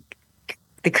having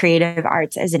the creative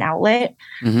arts as an outlet.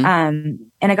 Mm-hmm.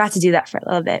 And I got to do that for a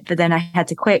little bit, but then I had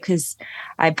to quit because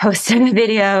I posted a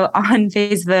video on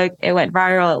Facebook. It went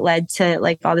viral. It led to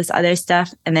like all this other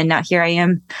stuff. And then now here I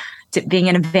am being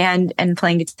in a band and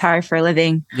playing guitar for a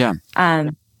living. Yeah.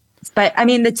 But I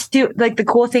mean, the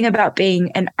cool thing about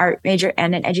being an art major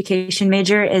and an education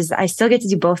major is I still get to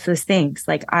do both those things.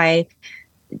 Like I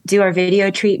do our video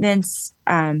treatments.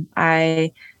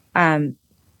 I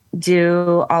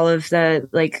do all of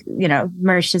the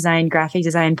merch design, graphic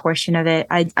design portion of it.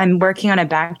 I'm working on a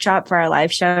backdrop for our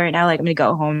live show right now. Like I'm going to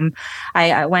go home.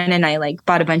 I went and I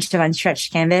bought a bunch of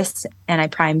unstretched canvas and I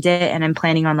primed it, and I'm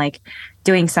planning on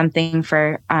doing something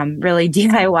for really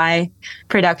DIY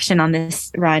production on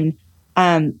this run.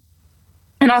 And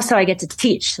also I get to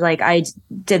teach. Like I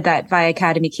did that via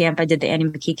Academy camp. I did the Annie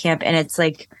McKee camp, and it's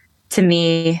to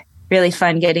me really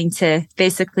fun getting to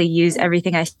basically use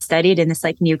everything I studied in this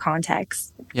new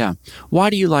context. Yeah. Why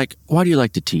do you like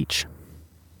to teach?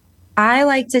 I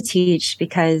like to teach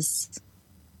because,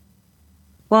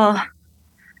 well,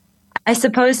 I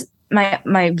suppose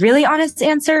my really honest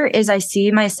answer is I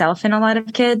see myself in a lot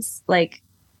of kids. I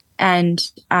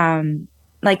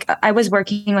was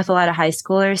working with a lot of high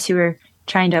schoolers who were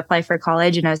trying to apply for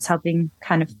college, and I was helping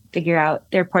kind of figure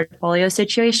out their portfolio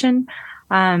situation.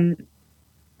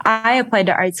 I applied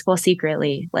to art school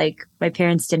secretly. My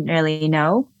parents didn't really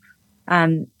know.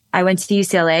 I went to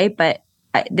UCLA, but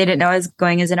they didn't know I was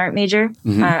going as an art major.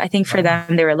 Mm-hmm. I think for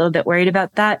them, they were a little bit worried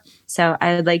about that. So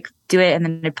I would do it, and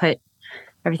then I'd put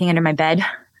everything under my bed.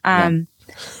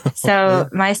 So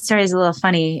my story is a little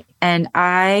funny, and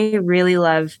I really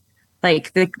love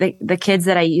the kids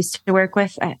that I used to work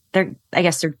with. I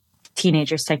guess they're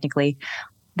teenagers technically.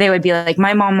 They would be like,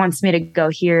 my mom wants me to go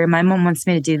here. My mom wants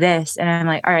me to do this. And I'm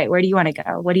like, all right, where do you want to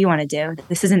go? What do you want to do?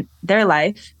 This isn't their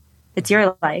life. It's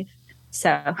your life.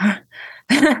 So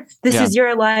this is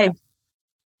your life.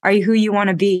 Are you who you want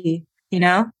to be?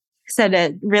 Said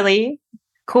a really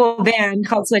cool band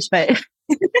called Switchfoot.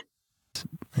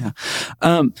 Yeah.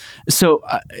 So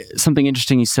something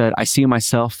interesting you said, I see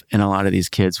myself in a lot of these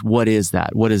kids. What is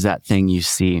that? What is that thing you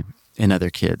see in other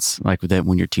kids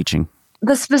when you're teaching?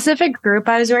 The specific group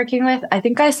I was working with, I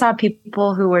think I saw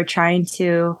people who were trying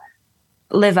to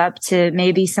live up to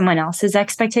maybe someone else's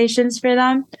expectations for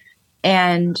them.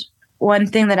 And one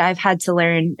thing that I've had to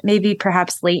learn, maybe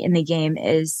perhaps late in the game,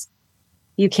 is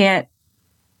you can't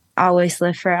always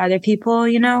live for other people,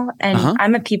 you know? And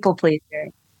I'm a people pleaser.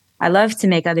 I love to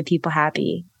make other people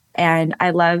happy. And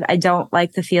I don't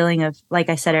like the feeling of, like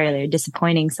I said earlier,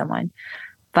 disappointing someone.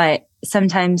 But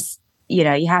sometimes, you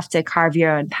know, you have to carve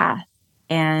your own path.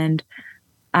 And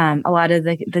a lot of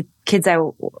the kids I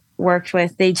worked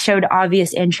with, they showed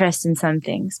obvious interest in some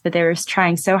things, but they were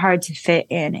trying so hard to fit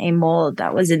in a mold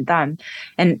that wasn't them.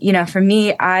 And, you know, for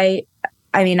me, I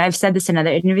mean, I've said this in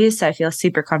other interviews, so I feel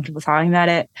super comfortable talking about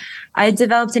it. I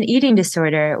developed an eating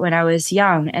disorder when I was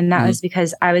young, and that was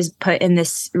because I was put in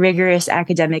this rigorous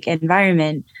academic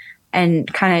environment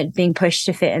and kind of being pushed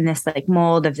to fit in this like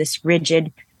mold of this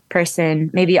rigid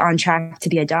person, maybe on track to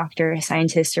be a doctor, a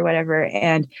scientist, or whatever.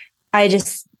 And I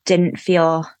just didn't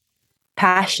feel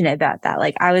passionate about that.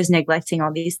 Like I was neglecting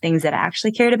all these things that I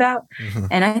actually cared about.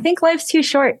 And I think life's too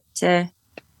short to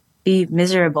be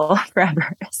miserable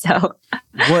forever. So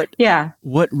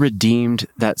what redeemed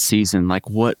that season? Like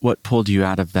what pulled you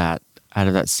out of that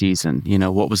season? You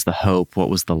know, what was the hope? What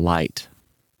was the light?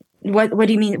 What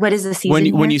do you mean? What is the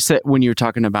season? When you were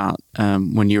talking about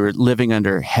when you were living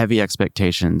under heavy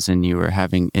expectations and you were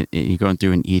you going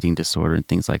through an eating disorder and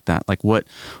things like that, like what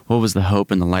was the hope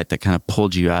and the light that kind of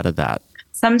pulled you out of that?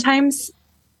 Sometimes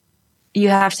you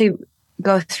have to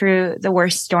go through the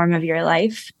worst storm of your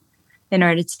life in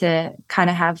order to kind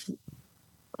of have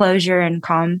closure and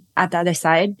calm at the other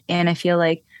side. And I feel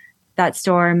like that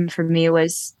storm for me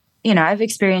was, you know, I've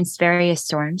experienced various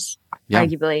storms,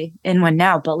 arguably in one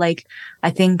now, but like,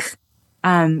 I think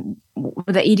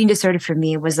the eating disorder for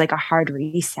me was like a hard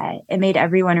reset. It made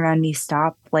everyone around me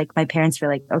stop. Like my parents were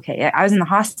like, okay, I was in the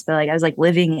hospital. Like I was like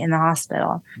living in the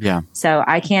hospital. Yeah. So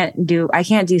I can't do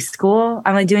school.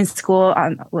 I'm like doing school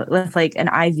with like an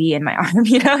IV in my arm,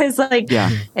 you know, it's like,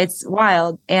 it's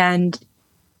wild. And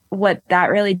what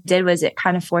that really did was it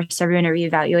kind of forced everyone to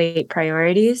reevaluate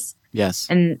priorities. Yes.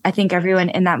 And I think everyone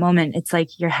in that moment, it's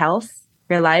like your health,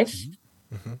 your life,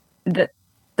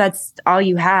 that's all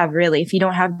you have, really. If you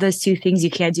don't have those two things,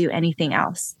 you can't do anything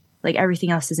else. Like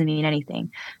everything else doesn't mean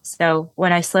anything. So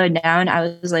when I slowed down,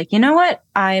 I was like, you know what?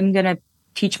 I'm going to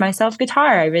teach myself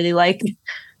guitar. I really like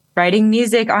writing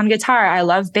music on guitar. I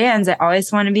love bands. I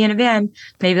always want to be in a band.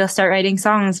 Maybe I'll start writing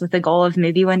songs with the goal of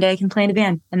maybe one day I can play in a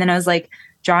band. And then I was like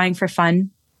drawing for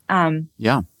fun. And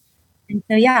so,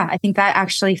 I think that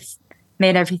actually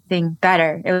made everything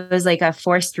better. It was like a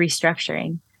forced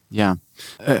restructuring. Yeah.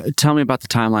 Tell me about the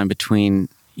timeline between,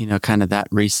 you know, kind of that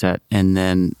reset and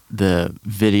then the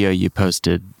video you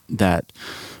posted that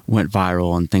went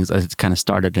viral and things. It kind of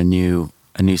started a new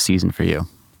season for you.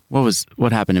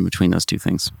 What happened in between those two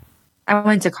things? I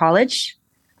went to college.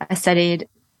 I did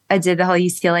the whole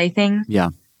UCLA thing.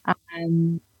 Yeah.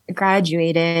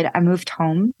 Graduated. I moved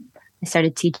home. I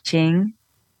started teaching.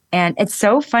 And it's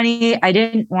so funny. I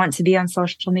didn't want to be on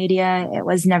social media. It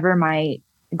was never my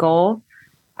goal.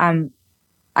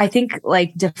 I think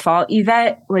like default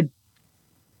Yvette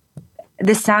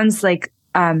this sounds like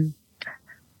an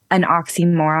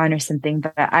oxymoron or something,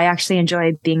 but I actually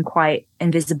enjoy being quite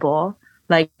invisible.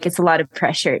 Like it's a lot of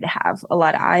pressure to have a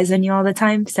lot of eyes on you all the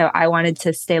time. So I wanted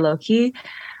to stay low key.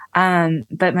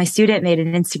 But my student made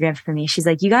an Instagram for me. She's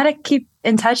like, you got to keep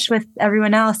in touch with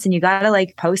everyone else and you got to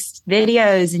like post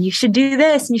videos and you should do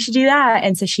this and you should do that.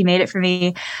 And so she made it for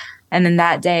me. And then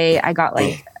that day I got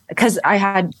like, because I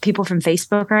had people from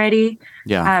Facebook already.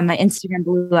 Yeah. My Instagram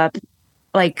blew up.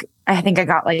 Like, I think I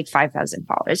got like 5,000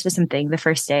 followers or something the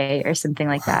first day or something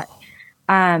like that.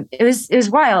 It was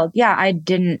wild. Yeah.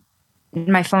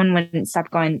 My phone wouldn't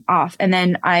stop going off. And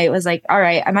then I was like, all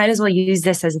right, I might as well use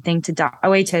this as a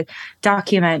way to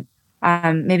document,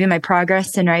 maybe my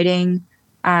progress in writing.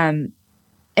 And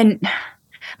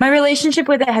my relationship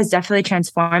with it has definitely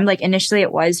transformed. Like initially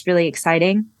it was really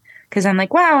exciting. Cause I'm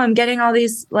like, wow, I'm getting all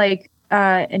these like,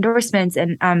 endorsements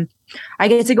and, I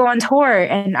get to go on tour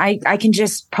and I can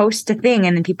just post a thing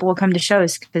and then people will come to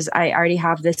shows because I already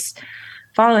have this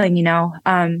following, you know?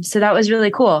 So that was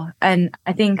really cool. And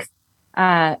I think,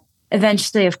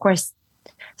 eventually, of course,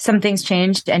 some things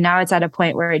changed and now it's at a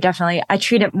point where I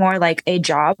treat it more like a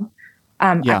job.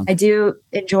 I do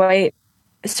enjoy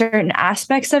certain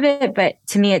aspects of it, but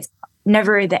to me, it's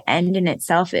never the end in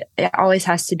itself. It always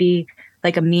has to be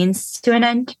like a means to an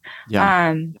end.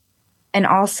 Yeah. And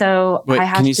also, wait,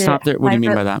 can you stop there? What do you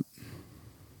mean by that?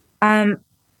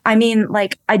 I mean,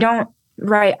 like, I don't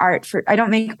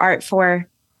make art for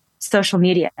social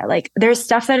media. Like, there's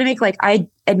stuff that I make, like, I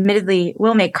admittedly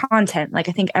will make content. Like,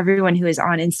 I think everyone who is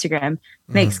on Instagram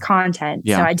makes content.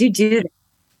 Yeah. So I do.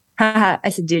 I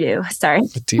said do. Sorry.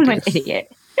 I'm an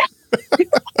idiot.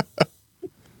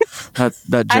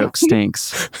 That joke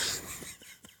stinks.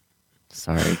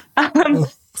 Sorry.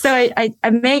 So I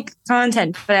make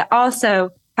content, but I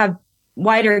also have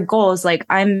wider goals. Like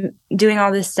I'm doing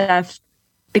all this stuff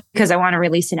because I want to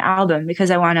release an album,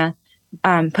 because I want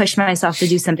to push myself to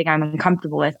do something I'm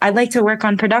uncomfortable with. I'd like to work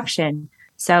on production.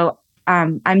 So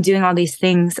I'm doing all these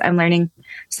things. I'm learning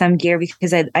some gear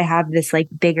because I have this like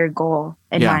bigger goal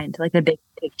in mind, like the big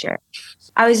picture.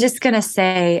 I was just going to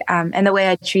say, and the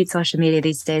way I treat social media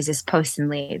these days is post and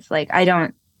leave. Like I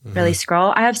don't really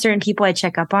scroll. I have certain people I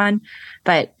check up on,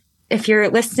 but if you're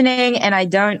listening and I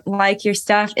don't like your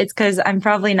stuff, it's because I'm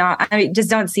probably not, I just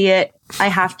don't see it. I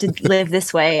have to live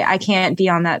this way. I can't be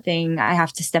on that thing. I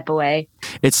have to step away.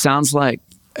 It sounds like,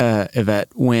 Yvette,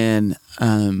 when,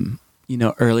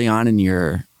 early on in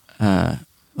your,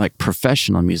 like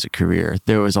professional music career,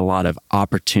 there was a lot of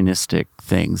opportunistic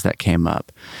things that came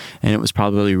up, and it was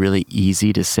probably really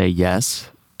easy to say yes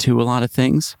to a lot of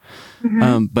things.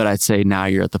 But I'd say now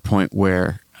you're at the point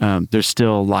where there's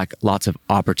still like lots of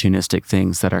opportunistic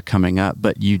things that are coming up,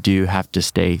 but you do have to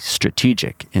stay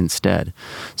strategic instead.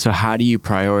 So how do you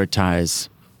prioritize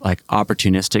like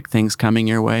opportunistic things coming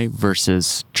your way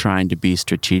versus trying to be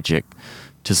strategic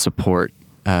to support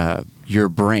your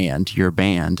brand, your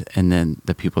band, and then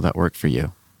the people that work for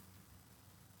you?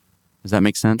 Does that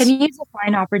make sense? Can you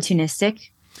define opportunistic?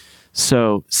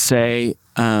 So say,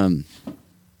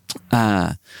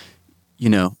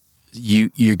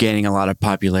 you're gaining a lot of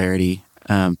popularity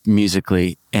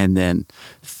musically, and then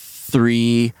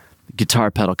 3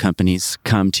 guitar pedal companies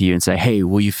come to you and say, hey,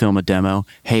 will you film a demo?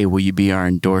 Hey, will you be our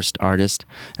endorsed artist?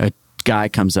 A guy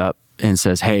comes up and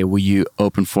says, hey, will you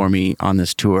open for me on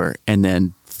this tour? And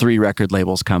then 3 record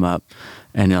labels come up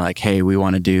and they're like, hey, we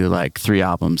want to do like 3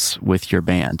 albums with your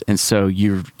band. And so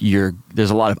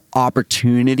there's a lot of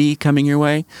opportunity coming your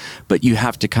way, but you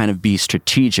have to kind of be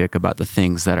strategic about the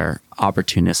things that are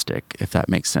opportunistic, if that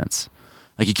makes sense.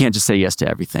 Like you can't just say yes to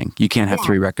everything. You can't have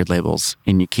 3 record labels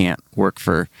and you can't work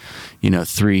for,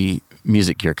 3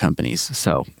 music gear companies.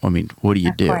 So, I mean, what do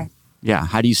you do? Yeah.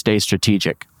 How do you stay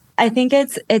strategic? I think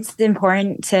it's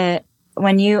important to,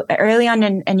 when you early on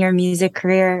in your music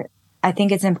career, I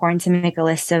think it's important to make a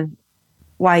list of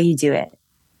why you do it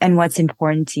and what's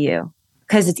important to you.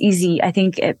 Because it's easy. I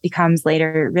think it becomes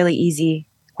later really easy,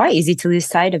 quite easy to lose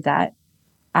sight of that.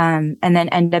 And then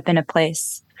end up in a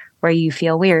place where you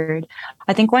feel weird.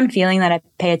 I think one feeling that I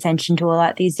pay attention to a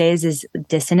lot these days is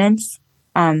dissonance.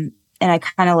 And I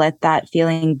kind of let that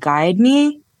feeling guide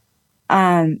me.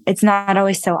 It's not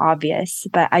always so obvious,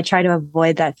 but I try to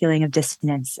avoid that feeling of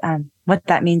dissonance. What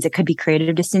that means, it could be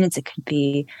creative dissonance, it could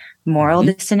be moral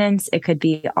dissonance, it could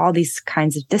be all these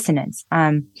kinds of dissonance.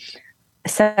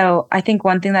 So I think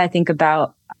one thing that I think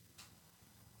about,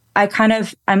 I'm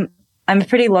a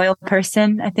pretty loyal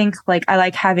person. I think like I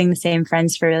like having the same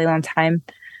friends for a really long time.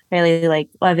 I really like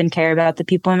love and care about the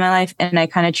people in my life, and I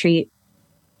kind of treat,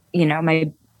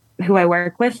 who I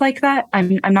work with like that.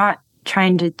 I'm not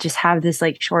trying to just have this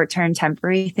like short-term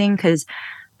temporary thing, because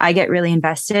I get really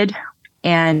invested.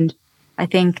 And I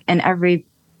think with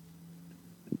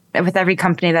every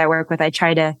company that I work with, I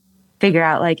try to figure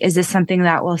out like, is this something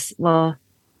that will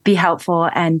be helpful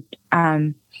and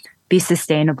be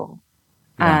sustainable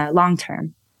long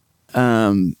term?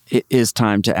 It is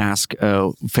time to ask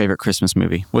favorite Christmas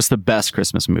movie. What's the best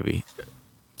Christmas movie?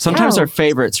 Sometimes our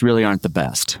favorites really aren't the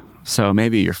best. So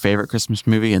maybe your favorite Christmas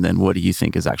movie, and then what do you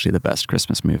think is actually the best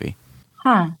Christmas movie?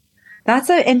 That's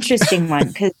an interesting one,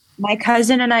 because my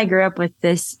cousin and I grew up with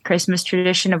this Christmas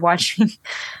tradition of watching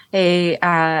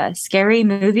a scary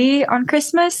movie on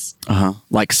Christmas.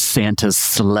 Like Santa's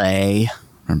Sleigh.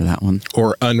 Remember that one?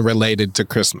 Or unrelated to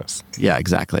Christmas. Yeah,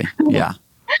 exactly. Yeah.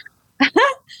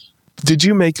 Did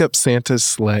you make up Santa's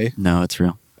Sleigh? No, it's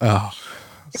real. Oh.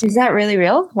 Is that really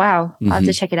real? Wow. I'll have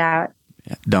to check it out.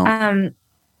 Yeah, don't.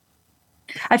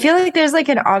 I feel like there's like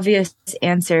an obvious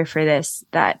answer for this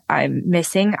that I'm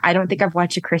missing. I don't think I've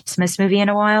watched a Christmas movie in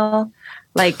a while.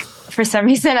 Like for some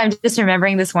reason, I'm just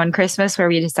remembering this one Christmas where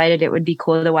we decided it would be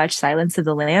cool to watch Silence of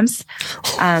the Lambs.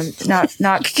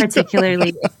 Not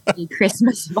particularly a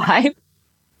Christmas vibe.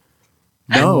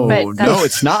 No,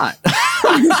 it's not.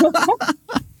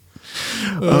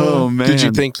 Oh man! Did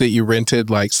you think that you rented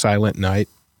like Silent Night,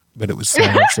 but it was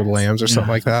Silence of the Lambs or something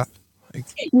like that?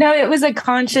 No, it was a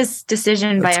conscious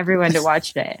decision by everyone to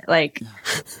watch it. Like,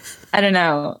 I don't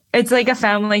know. It's like a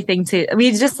family thing too.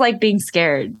 We just like being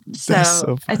scared.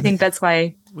 So I think that's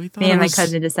why me and my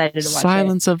cousin decided to watch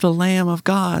Silence of the Lamb of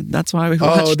God. That's why we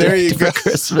watched it for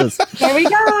Christmas. There we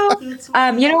go.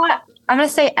 You know what? I'm going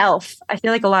to say Elf. I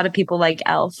feel like a lot of people like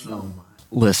Elf.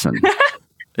 Listen,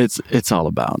 it's all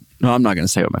about. No, I'm not going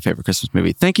to say what my favorite Christmas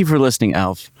movie. Thank you for listening,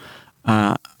 Elf.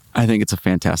 I think it's a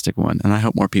fantastic one, and I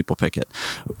hope more people pick it.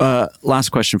 Last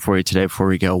question for you today before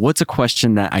we go. What's a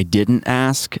question that I didn't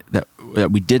ask,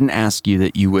 that we didn't ask you,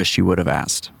 that you wish you would have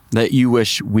asked, that you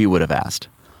wish we would have asked?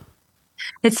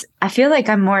 I feel like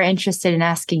I'm more interested in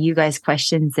asking you guys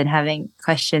questions than having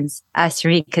questions asked to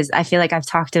me, because I feel like I've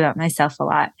talked about myself a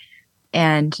lot.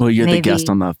 And well, you're maybe, the guest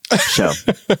on the show.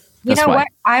 You know what?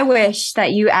 I wish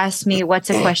that you asked me what's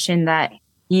a question that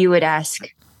you would ask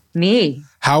me.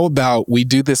 How about we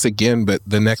do this again, but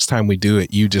the next time we do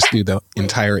it, you just do the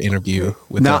entire interview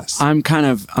with us. I'm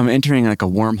entering like a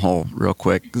wormhole real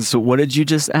quick. So what did you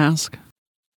just ask?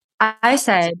 I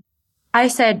said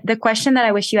the question that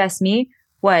I wish you asked me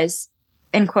was,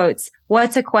 in quotes,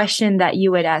 what's a question that you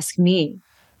would ask me?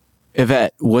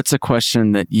 Yvette, what's a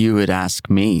question that you would ask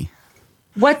me?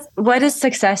 What is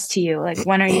success to you? Like,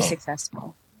 when are you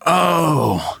successful?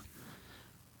 Oh,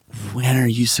 when are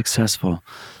you successful?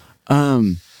 Are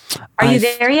you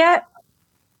there yet?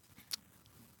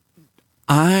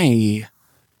 I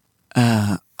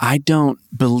don't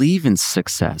believe in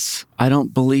success. I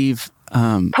don't believe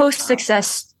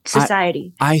post-success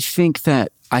society. I think that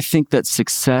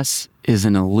success is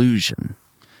an illusion,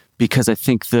 because I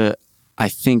think the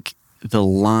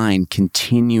line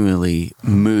continually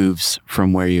moves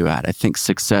from where you're at. I think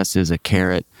success is a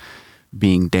carrot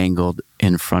being dangled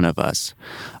in front of us.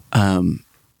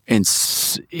 And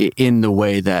in the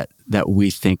way that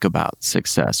we think about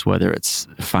success, whether it's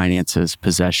finances,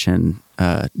 possession,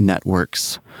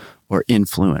 networks, or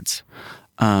influence,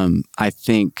 I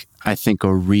think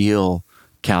a real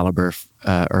caliber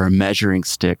or a measuring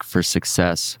stick for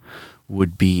success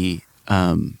would be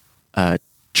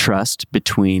trust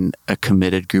between a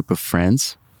committed group of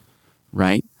friends,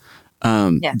 right?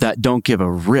 Yes. That don't give a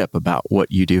rip about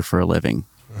what you do for a living.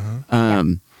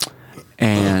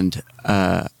 And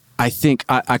I think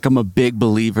I'm a big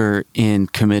believer in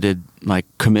committed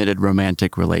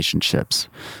romantic relationships.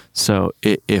 So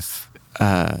if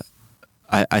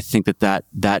I think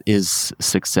that is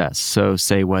success. So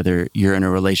say whether you're in a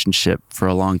relationship for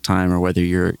a long time or whether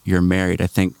you're married, I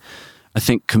think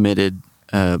committed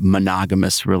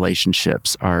monogamous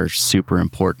relationships are super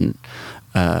important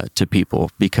to people,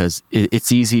 because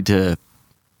it's easy to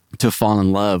fall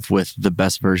in love with the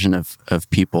best version of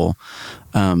people,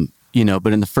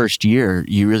 but in the first year,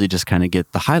 you really just kind of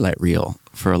get the highlight reel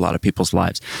for a lot of people's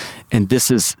lives. And this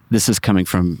is coming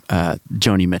from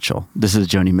Joni Mitchell. This is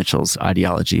Joni Mitchell's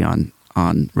ideology on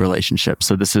relationships.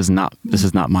 So this is not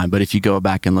mine. But if you go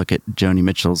back and look at Joni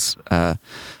Mitchell's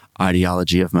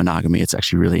ideology of monogamy, it's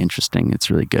actually really interesting. It's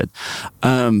really good.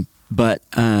 But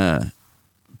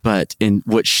in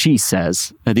what she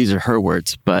says, these are her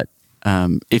words, but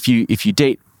if you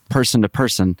date person to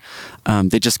person,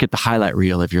 they just get the highlight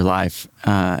reel of your life,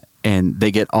 and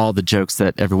they get all the jokes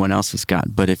that everyone else has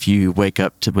got. But if you wake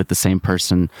up with the same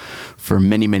person for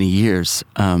many, many years,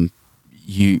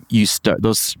 you start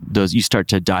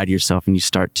to die to yourself, and you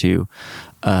start to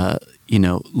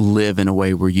live in a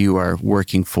way where you are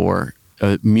working for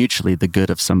mutually the good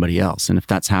of somebody else. And if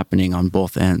that's happening on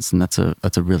both ends, then that's a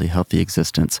really healthy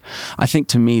existence. I think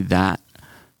to me that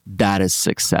is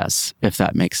success, if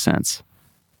that makes sense.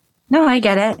 No, I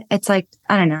get it. It's like,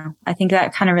 I don't know. I think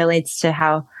that kind of relates to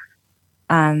how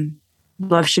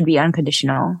love should be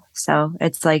unconditional. So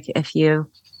it's like, if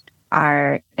you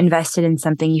are invested in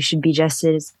something, you should be just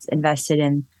as invested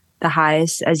in the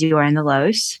highs as you are in the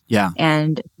lows. Yeah.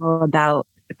 And it's all about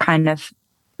kind of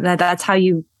that's how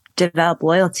you develop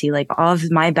loyalty. Like, all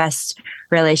of my best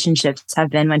relationships have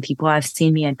been when people have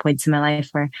seen me at points in my life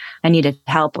where I needed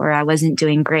help or I wasn't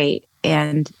doing great.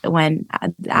 And when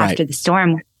after the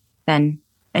storm, then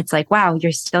it's like, wow,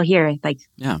 you're still here. Like,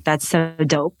 that's so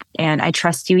dope. And I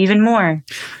trust you even more,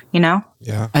 Yeah.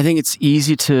 I think it's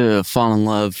easy to fall in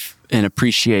love and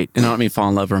appreciate, and I don't mean fall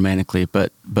in love romantically,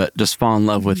 but just fall in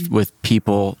love with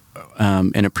people,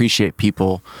 and appreciate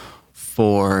people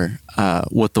for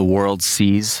what the world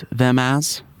sees them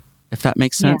as, if that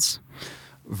makes sense,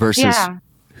 versus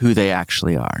who they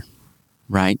actually are.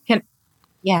 Right.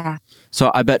 Yeah. So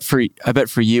I bet for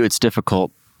you, it's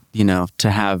difficult,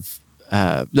 to have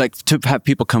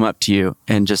people come up to you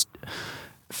and just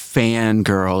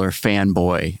fangirl or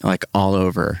fanboy like all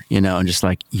over, and just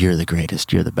like, you're the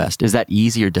greatest, you're the best. Is that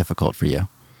easy or difficult for you?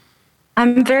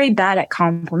 I'm very bad at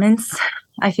compliments.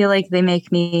 I feel like they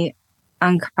make me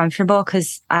uncomfortable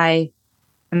because I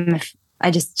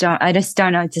just don't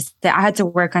know what to say. I had to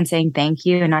work on saying thank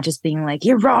you and not just being like,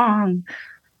 you're wrong.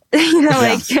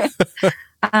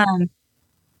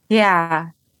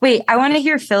 Wait, I want to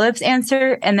hear Philip's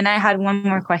answer, and then I had one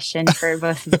more question for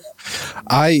both of you.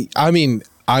 I mean,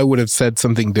 I would have said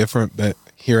something different, but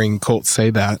hearing Colt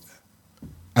say that,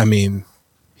 I mean,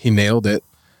 he nailed it.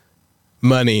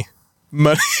 Money.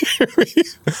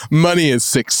 Money is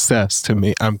success to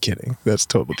me. I'm kidding. That's a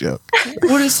total joke.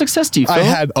 What is success to you, Phil? I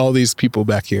had all these people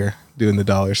back here doing the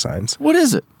dollar signs. What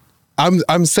is it?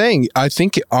 I'm saying, I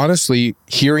think honestly,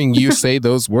 hearing you say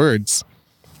those words,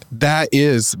 that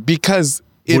is because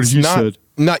it's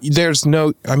not, there's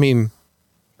no, I mean,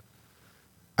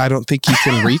 I don't think you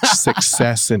can reach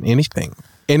success in anything.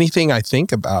 Anything I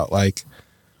think about, like,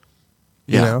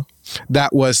 you know,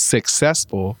 that was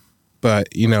successful,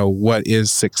 but you know, what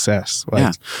is success? Like,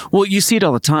 yeah. Well, you see it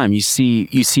all the time. You see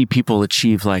people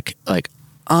achieve like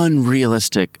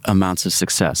unrealistic amounts of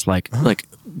success. Like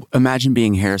imagine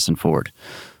being Harrison Ford,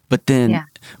 but then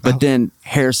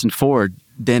Harrison Ford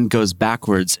then goes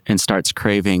backwards and starts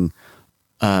craving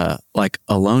like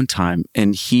alone time,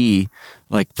 and he,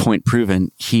 like, point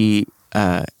proven, he's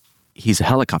a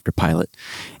helicopter pilot,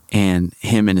 and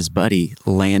him and his buddy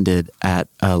landed at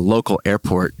a local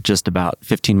airport just about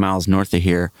 15 miles north of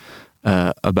here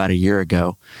about a year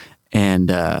ago, and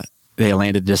they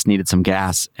landed, just needed some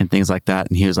gas and things like that,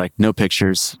 and he was like, no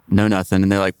pictures, no nothing,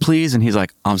 and they're like, please, and he's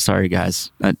like, I'm sorry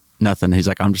guys, nothing. He's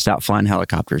like, I'm just out flying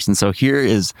helicopters. And so here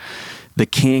is the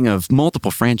king of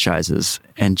multiple franchises,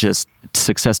 and just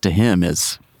success to him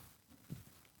is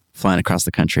flying across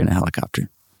the country in a helicopter.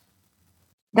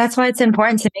 That's why it's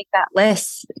important to make that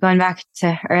list. Going back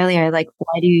to earlier, like,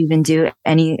 why do you even do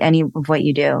any of what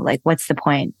you do? Like, what's the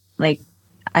point? Like,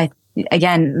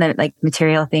 like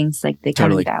material things, like, they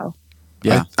come and go.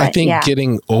 Yeah. I think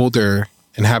getting older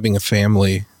and having a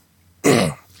family,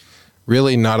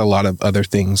 really not a lot of other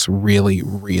things really,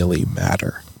 really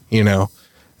matter. You know,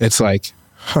 it's like,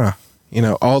 you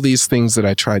know, all these things that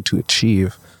I tried to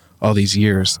achieve all these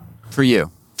years. For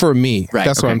you. For me. Right,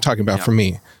 That's what I'm talking about for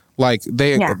me. Like,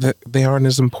 they aren't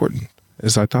as important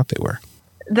as I thought they were.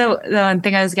 The one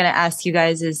thing I was going to ask you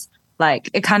guys is, like,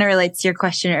 it kind of relates to your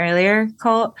question earlier,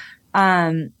 Colt.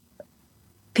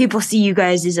 People see you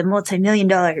guys as a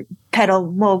multi-million-dollar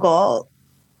pedal mogul.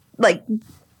 Like,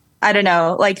 I don't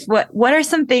know. Like, what are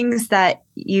some things that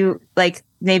you, like,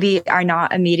 maybe are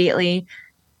not immediately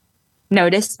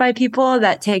noticed by people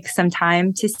that take some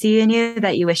time to see in you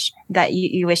that you wish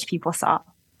people saw?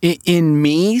 In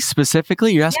me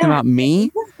specifically? You're asking about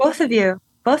me? Both of you.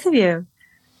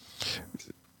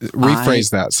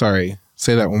 Rephrase that. Sorry.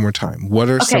 Say that one more time. What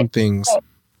are some things?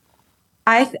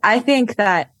 I think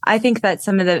that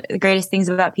some of the greatest things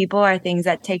about people are things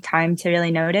that take time to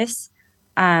really notice.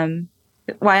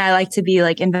 Why I like to be,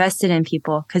 like, invested in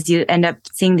people, because you end up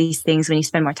seeing these things when you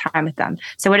spend more time with them.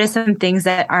 So what are some things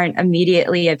that aren't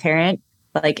immediately apparent,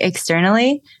 like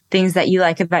externally, things that you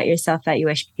like about yourself that you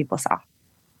wish people saw?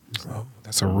 Oh,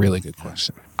 that's a really good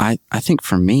question. I think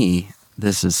for me,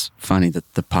 this is funny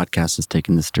that the podcast is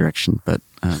taking this direction, but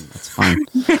that's fine.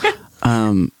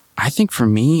 I think for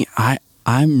me,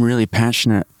 I'm really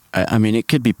passionate. I mean, it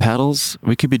could be pedals.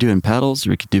 We could be doing pedals.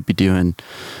 We could be doing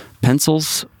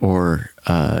pencils or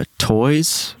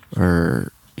toys,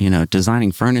 or, you know,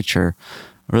 designing furniture.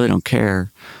 I really don't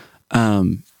care.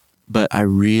 But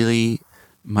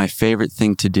my favorite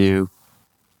thing to do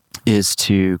is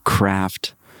to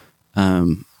craft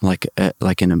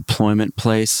like an employment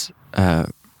place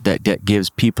that gives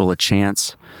people a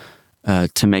chance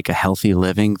to make a healthy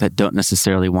living, that don't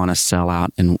necessarily want to sell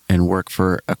out and work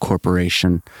for a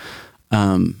corporation,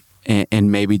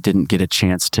 and maybe didn't get a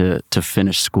chance to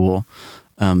finish school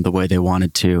the way they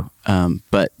wanted to.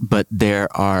 But there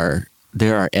are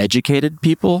educated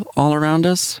people all around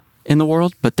us in the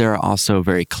world, but there are also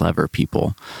very clever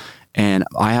people. And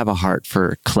I have a heart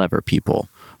for clever people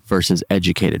versus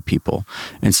educated people.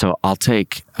 And so I'll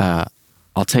take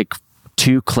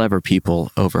 2 clever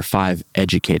people over 5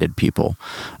 educated people,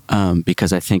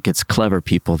 because I think it's clever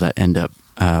people that end up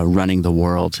running the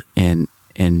world and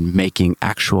making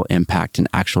actual impact and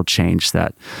actual change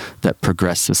that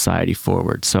progress society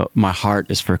forward. So my heart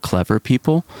is for clever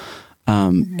people,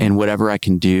 and whatever I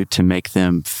can do to make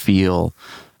them feel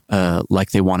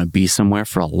like they want to be somewhere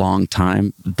for a long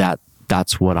time,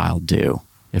 that's what I'll do,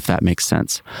 if that makes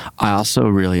sense. I also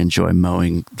really enjoy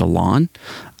mowing the lawn,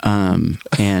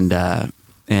 and I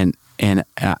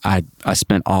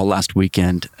spent all last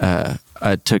weekend.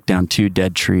 I took down 2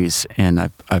 dead trees,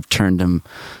 and I've turned them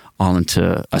all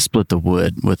into. I split the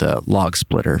wood with a log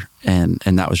splitter, and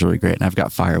that was really great. And I've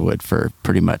got firewood for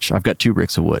pretty much. I've got 2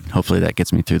 bricks of wood. Hopefully that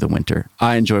gets me through the winter.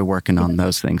 I enjoy working on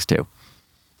those things too.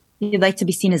 You'd like to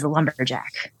be seen as a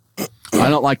lumberjack. I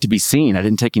don't like to be seen. I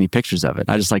didn't take any pictures of it.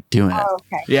 I just like doing it. Oh,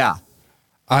 okay. Yeah.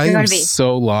 I am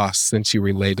so lost since you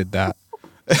related that.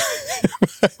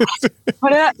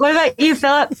 What about you,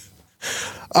 Philip?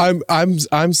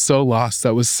 I'm so lost.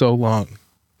 That was so long.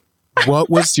 What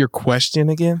was your question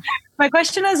again? My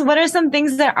question is, what are some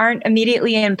things that aren't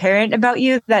immediately apparent about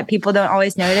you that people don't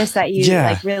always notice that you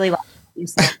like really like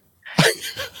yourself?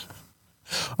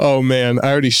 Oh man,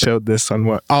 I already showed this on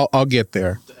what I'll get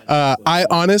there. I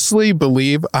honestly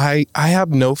believe I have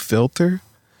no filter.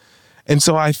 And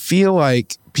so I feel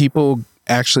like people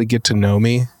actually get to know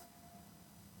me,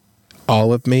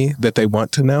 all of me that they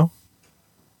want to know.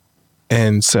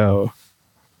 And so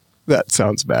that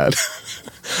sounds bad.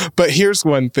 But here's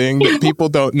one thing that people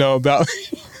don't know about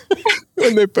me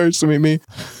when they first meet me.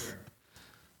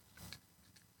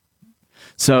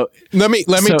 So let me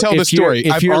tell the story.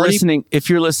 If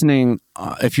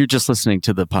you're just listening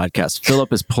to the podcast,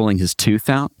 Philip is pulling his tooth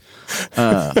out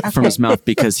from his mouth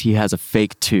because he has a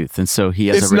fake tooth, and so he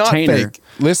has a retainer. Not fake.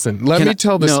 Listen, let me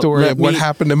tell the story of what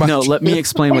happened to my tooth. Let me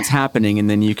explain what's happening, and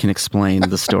then you can explain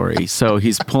the story. So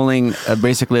he's pulling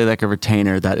basically like a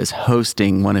retainer that is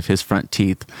hosting one of his front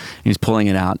teeth, and he's pulling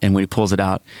it out, and when he pulls it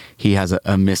out, he has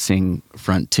a missing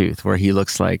front tooth where he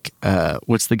looks like,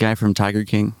 what's the guy from Tiger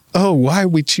King? Oh, why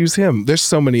we choose him? There's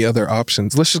so many other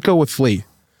options. Let's just go with Flea.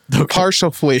 Okay. Partial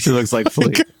Flea. He looks like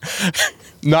Flea.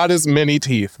 Not as many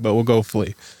teeth, but we'll go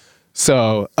Flea.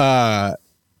 So,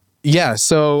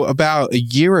 so about a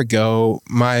year ago,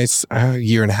 a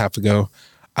year and a half ago,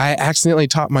 I accidentally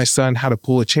taught my son how to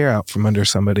pull a chair out from under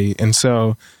somebody. And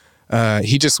so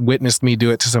he just witnessed me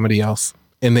do it to somebody else.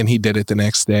 And then he did it the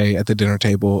next day at the dinner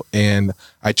table. And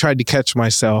I tried to catch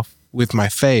myself with my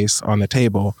face on the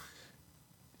table,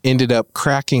 ended up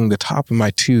cracking the top of my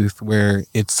tooth where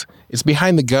it's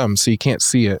behind the gum, so you can't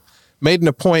see it. Made an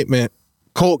appointment.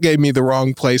 Colt gave me the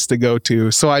wrong place to go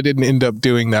to, so I didn't end up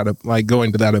doing that, like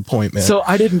going to that appointment. So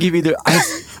I didn't give you the.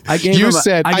 I gave you him.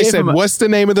 Said, I said, what's the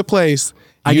name of the place?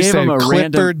 I gave him a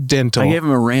Clipper Dental. I gave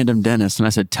him a random dentist, and I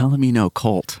said, "Tell him you know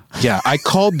Colt." Yeah, I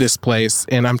called this place,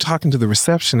 and I'm talking to the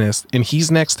receptionist, and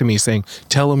he's next to me saying,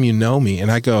 "Tell him you know me."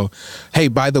 And I go, "Hey,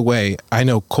 by the way, I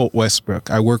know Colt Westbrook.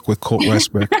 I work with Colt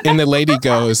Westbrook." And the lady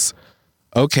goes,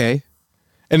 "Okay."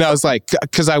 And I was like,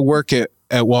 "Because I work at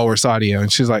Walrus Audio,"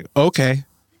 and she's like, "Okay."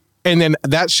 And then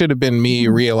that should have been me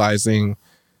realizing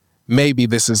maybe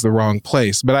this is the wrong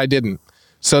place, but I didn't.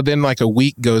 So then, like a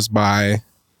week goes by.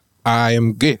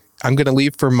 I'm going to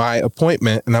leave for my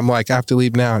appointment. And I'm like, I have to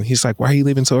leave now. And he's like, why are you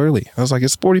leaving so early? I was like,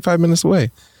 it's 45 minutes away.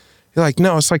 He's like,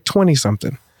 no, it's like 20 something.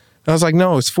 And I was like,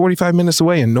 no, it's 45 minutes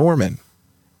away in Norman.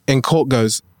 And Colt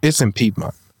goes, it's in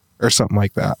Piedmont or something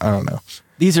like that. I don't know.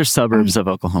 These are suburbs of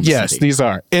Oklahoma City. Yes, these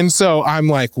are. And so I'm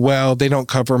like, well, they don't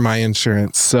cover my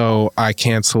insurance. So I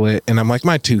cancel it. And I'm like,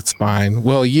 my tooth's fine.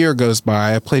 Well, a year goes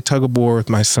by. I play tug of war with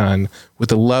my son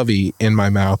with a lovey in my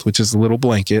mouth, which is a little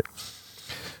blanket.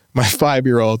 My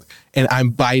 5-year-old, and I'm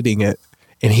biting it,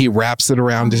 and he wraps it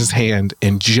around his hand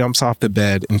and jumps off the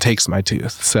bed and takes my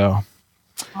tooth. So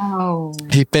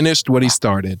he finished what he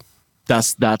started.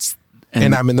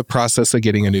 And I'm in the process of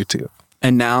getting a new tooth.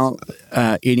 And now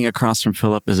eating across from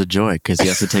Philip is a joy because he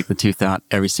has to take the tooth out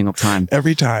every single time.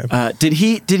 Every time. Did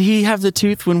he have the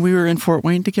tooth when we were in Fort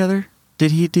Wayne together?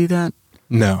 Did he do that?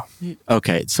 No.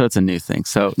 Okay, so it's a new thing.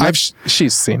 So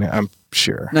she's seen it, I'm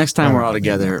sure. Next time we're all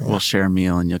together, we'll share a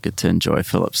meal and you'll get to enjoy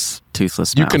Philip's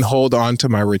toothless mouth. You can hold on to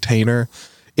my retainer.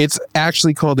 It's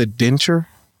actually called a denture.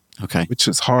 Okay. Which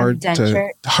is hard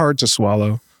to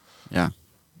swallow. Yeah.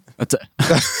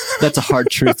 That's a hard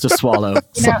truth to swallow.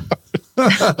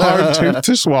 Hard truth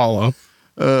to swallow.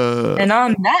 And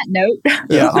on that note.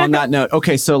 On that note.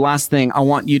 Okay, so last thing, I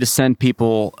want you to send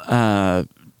people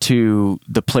to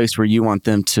the place where you want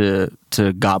them to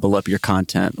gobble up your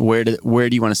content. Where do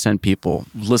you want to send people?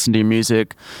 Listen to your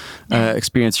music,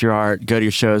 experience your art, go to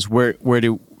your shows. Where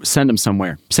do send them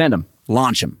somewhere? Send them,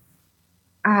 launch them.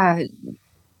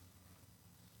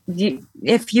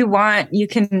 If you want, you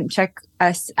can check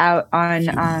us out on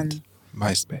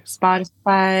MySpace,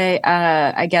 Spotify.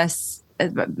 I guess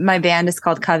my band is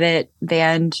called Covet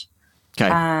Band.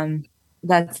 Okay.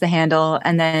 That's the handle.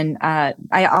 And then I'm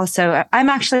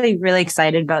actually really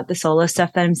excited about the solo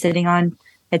stuff that I'm sitting on.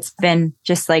 It's been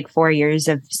just like 4 years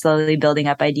of slowly building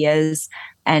up ideas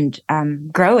and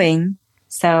growing.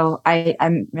 So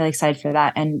I'm really excited for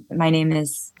that. And my name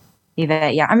is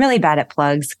Yvette. Yeah, I'm really bad at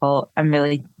plugs, Colt. I'm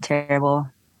really terrible.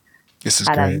 This is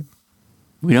great.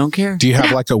 We don't care. Do you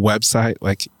have like a website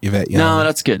like Yvette? No,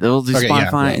 that's good. They'll do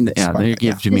Spotify. They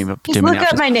give me too many options. Look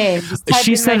up my name.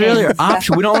 She said earlier,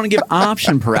 option. We don't want to give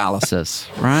option paralysis,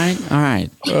 right? All right.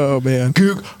 Oh man,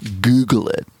 Google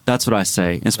it. That's what I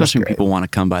say, especially when people want to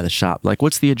come by the shop. Like,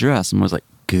 what's the address? And I was like,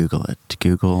 Google it.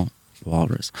 Google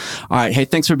Walrus. All right. Hey,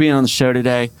 thanks for being on the show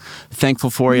today.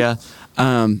 Thankful for you.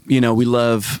 We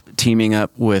love teaming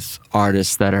up with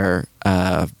artists that are,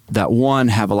 that one,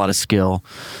 have a lot of skill,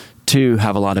 two,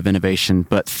 have a lot of innovation,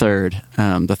 but third,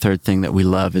 the third thing that we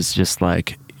love is just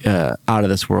like, out of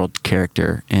this world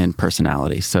character and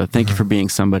personality. So thank you for being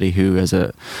somebody who has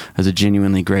a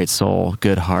genuinely great soul,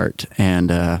 good heart, and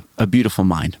a beautiful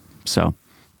mind. So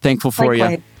thankful for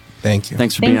you. Thank you.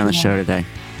 Thanks for being on the show today.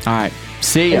 All right.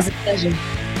 See ya. It was a pleasure.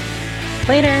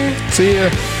 Later. See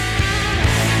ya.